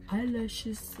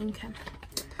 Okay.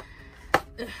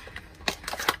 Ugh.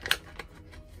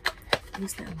 At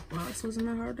least that box wasn't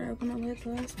that hard to open up like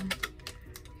last one.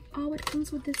 Oh, it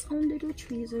comes with its own little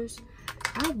tweezers.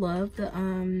 I love the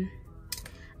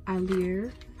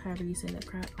Eylure, however you say that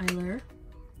crap. Eylure,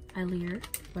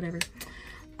 whatever.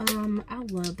 I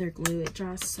love their glue. It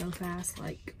dries so fast,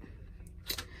 like,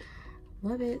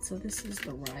 love it. So this is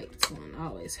the right one. I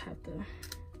always have to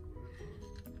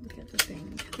look at the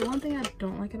thing. The one thing I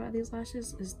don't like about these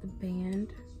lashes is the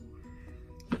band.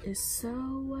 It is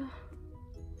so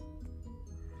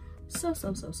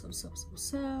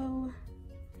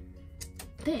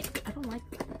thick. I don't like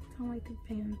thick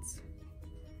bands.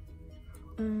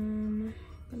 I'm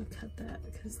gonna cut that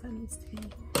because that needs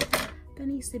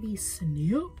to be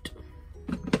snipped.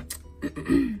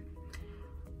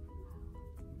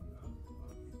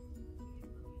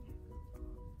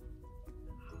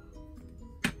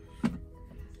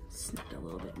 Snipped a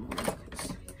little bit more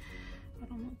because I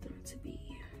don't want them to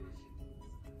be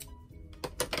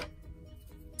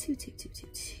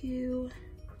too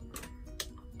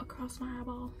across my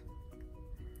eyeball.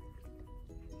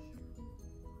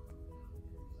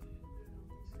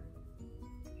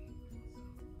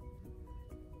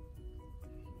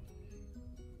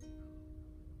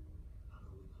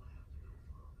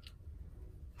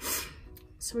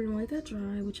 So we're gonna let that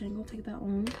dry, which ain't gonna take that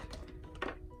long.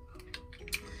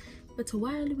 But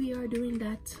while we are doing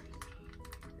that,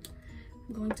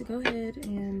 I'm going to go ahead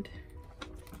and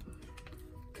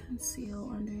conceal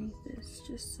underneath this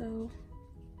just so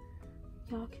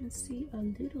y'all can see a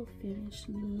little finished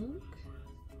look.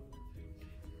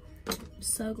 I'm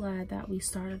so glad that we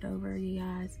started over, you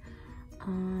guys.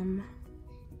 I'm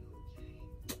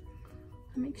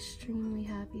extremely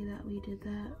happy that we did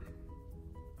that.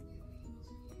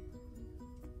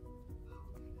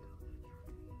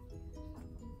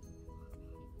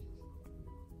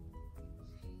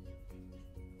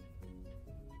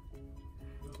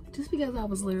 Just because I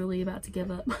was literally about to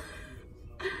give up.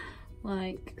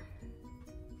 Like,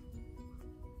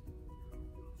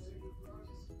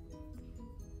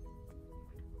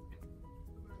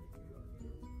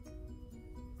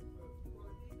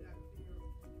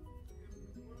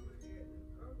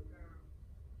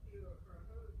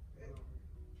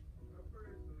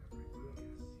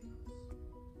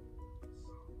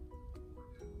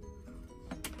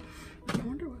 I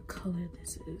wonder what color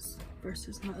this is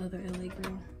versus my other LA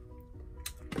girl.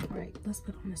 All right, let's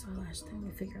put on this eyelash thing.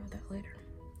 We'll figure out that later.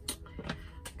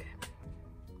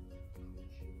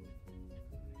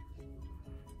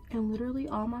 And literally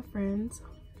all my friends,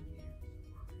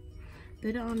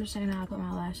 they don't understand how I put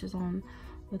my lashes on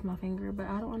with my finger, but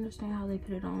I don't understand how they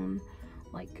put it on,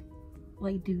 like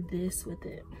do this with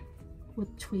it,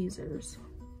 with tweezers.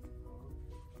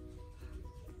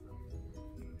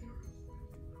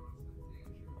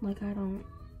 Like, I don't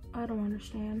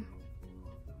understand.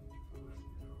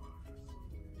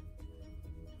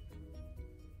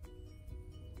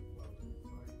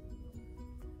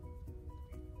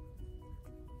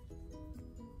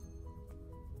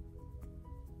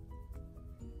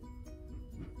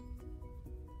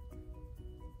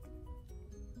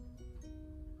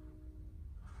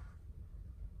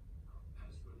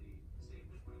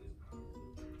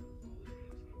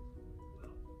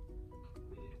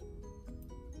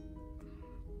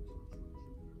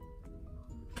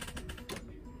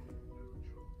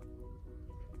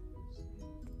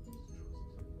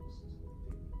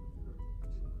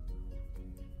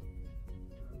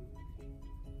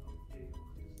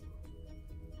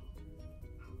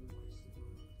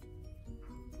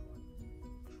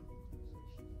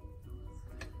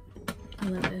 I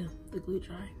let the glue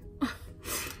dry.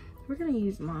 We're gonna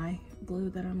use my glue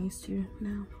that I'm used to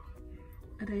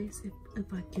nowadays,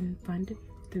 if I can find it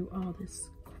through all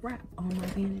this crap on my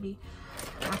vanity.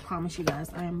 I promise you guys,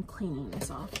 I am cleaning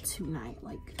this off tonight.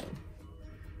 Like,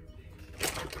 I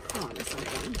promise I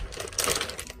am.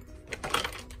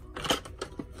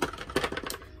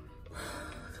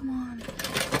 Come on,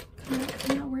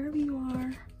 come out wherever you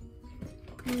are.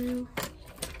 Glue.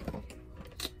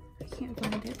 I can't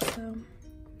find it, so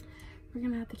we're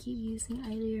gonna have to keep using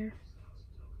eyeliner,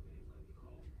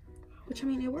 which, I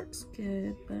mean, it works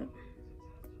good, but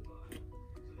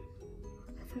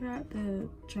I forgot the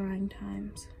drying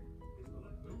times.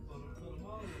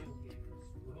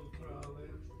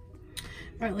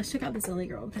 All right, let's check out this LA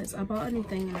Girl, because I bought a new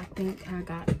thing and I think I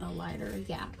got a lighter.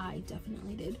 Yeah, I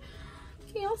definitely did.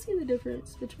 Can y'all see the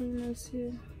difference between those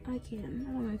two? I can.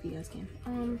 I don't know if you guys can.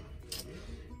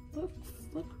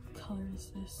 What color is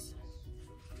this?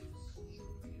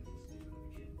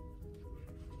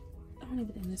 I don't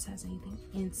even think this has anything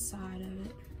inside of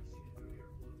it.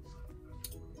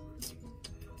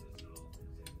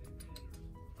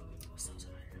 I'm so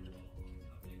tired.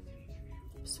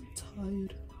 I'm so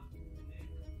tired.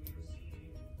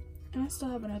 And I still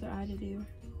have another eye to do.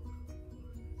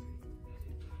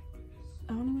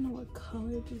 I don't even know what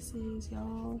color this is,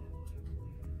 y'all.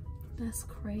 That's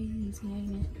crazy,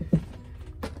 ain't it?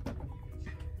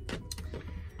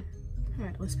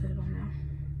 Alright, let's put it on now.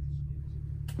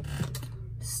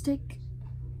 Stick.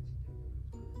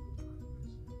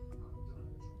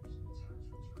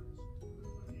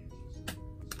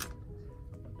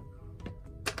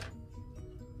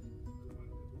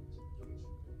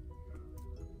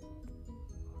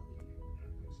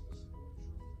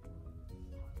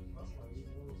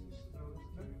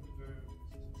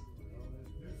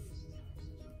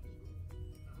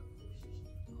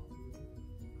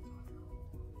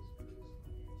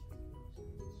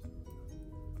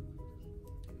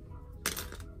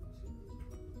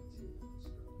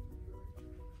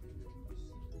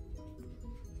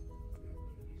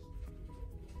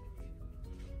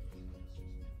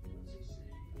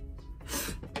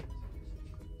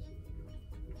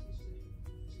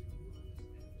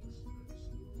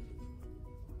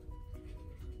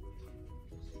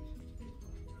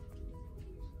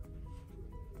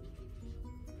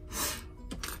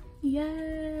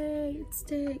 Yay, it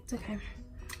sticked. Okay,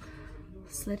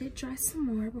 let's let it dry some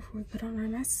more before we put on our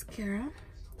mascara.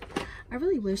 I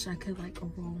really wish I could like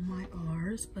roll my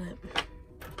R's, but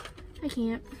I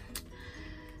can't.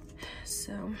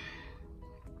 So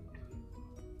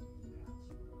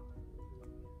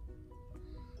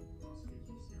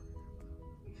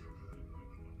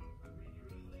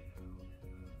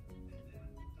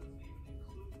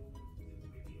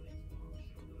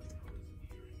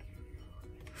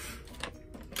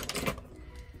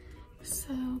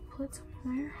put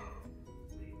somewhere.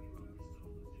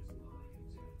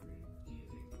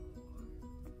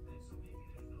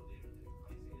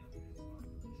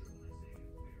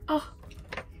 Oh,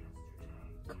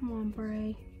 come on,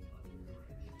 Bray.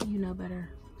 You know better.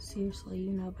 Seriously,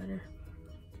 you know better.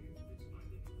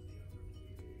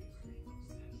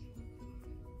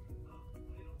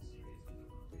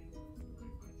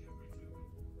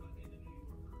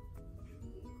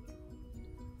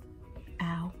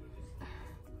 Ow.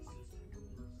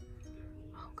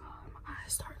 Oh God, my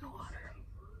eyes starting to water.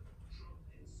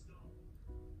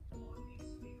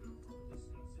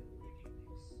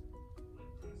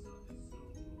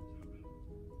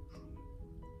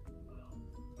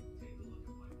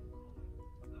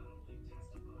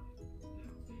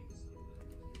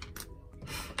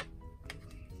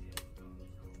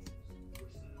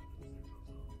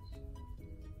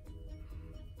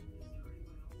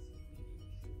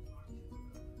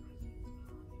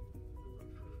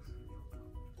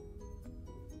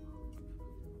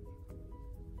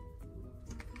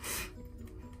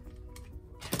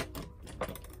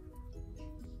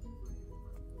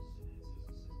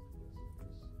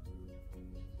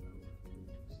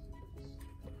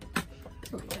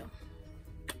 Here we go.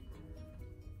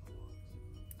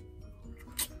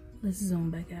 Let's zoom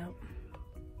back out.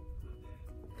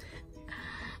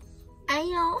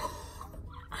 Ow.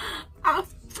 I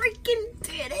freaking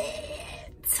did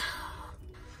it.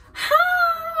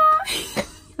 Hi.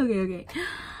 Okay.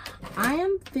 I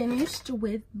am finished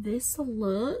with this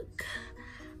look.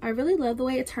 I really love the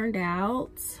way it turned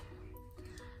out.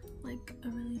 Like, I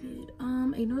really did.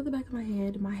 Ignore the back of my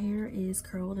head. My hair is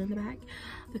curled in the back.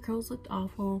 The curls looked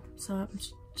awful, so I'm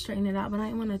straightening it out, but I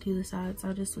didn't want to do the sides.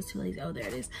 I just was too lazy. Oh, there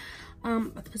it is. I'll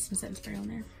put some setting spray on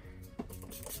there.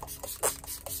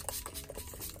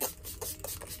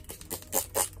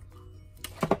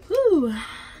 Whew.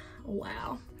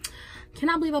 Wow.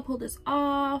 Cannot believe I pulled this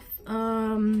off.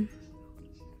 Wow.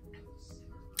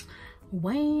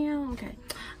 Okay.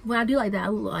 When I do like that, I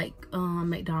look like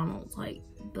McDonald's, like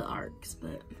the arcs,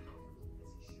 but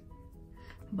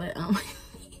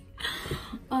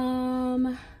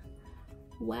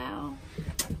wow.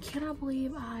 Cannot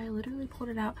believe I literally pulled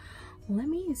it out. Let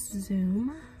me zoom.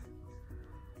 Look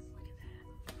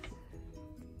at that.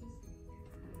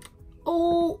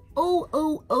 Oh,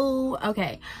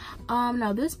 okay.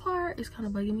 Now this part is kind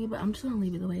of bugging me, but I'm just gonna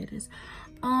leave it the way it is.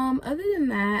 Other than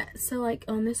that, so like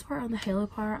on this part, on the halo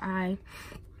part, I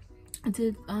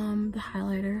did the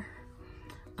highlighter.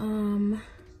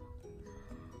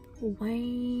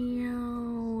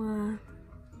 Wow,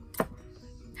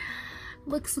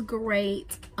 looks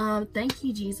great. Thank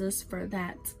you, Jesus, for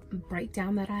that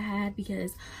breakdown that I had,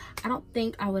 because I don't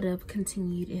think I would have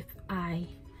continued if I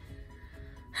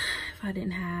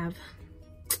didn't have,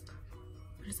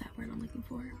 what is that word I'm looking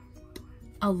for,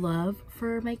 a love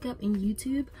for makeup in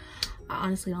YouTube. I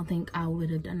honestly don't think I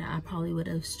would have done that. I probably would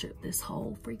have stripped this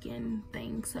whole freaking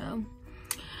thing. So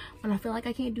when I feel like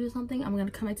I can't do something, I'm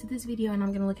gonna come into this video and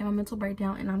I'm gonna look at my mental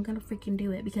breakdown and I'm gonna freaking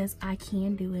do it, because I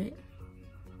can do it.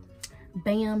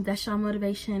 Bam, that's your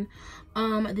motivation.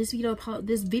 This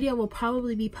video will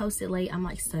probably be posted late. I'm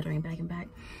like stuttering back and back.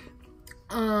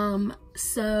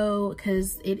 So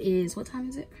because it is, what time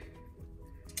is it?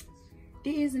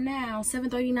 It is now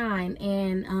 7:39,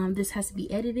 and this has to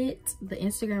be edited. The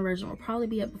Instagram version will probably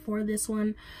be up before this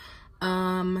one.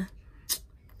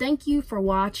 Thank you for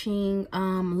watching.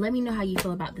 Let me know how you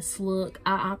feel about this look.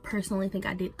 I personally think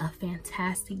I did a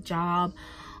fantastic job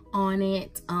on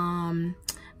it.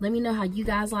 Let me know how you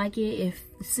guys like it. If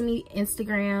send me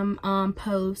Instagram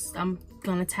posts. I'm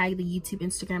gonna tag the YouTube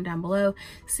Instagram down below.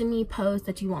 Send me posts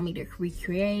that you want me to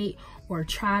recreate or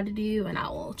try to do, and I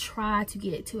will try to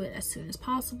get to it as soon as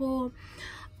possible.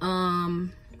 Whew,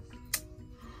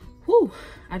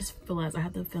 I just realized I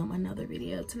have to film another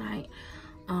video tonight.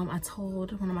 I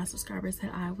told one of my subscribers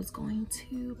that I was going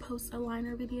to post a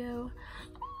liner video.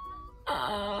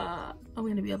 I'm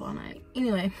gonna be up all night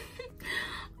anyway.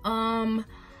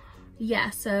 Yeah,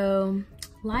 so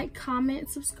like, comment,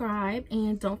 subscribe,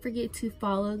 and don't forget to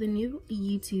follow the new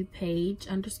YouTube page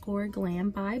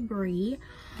 _glambybre.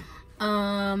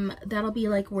 That'll be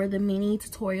like where the mini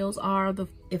tutorials are,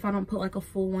 if I don't put like a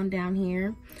full one down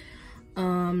here.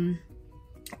 And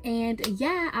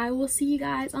yeah, I will see you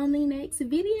guys on the next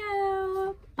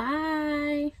video.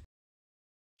 Bye.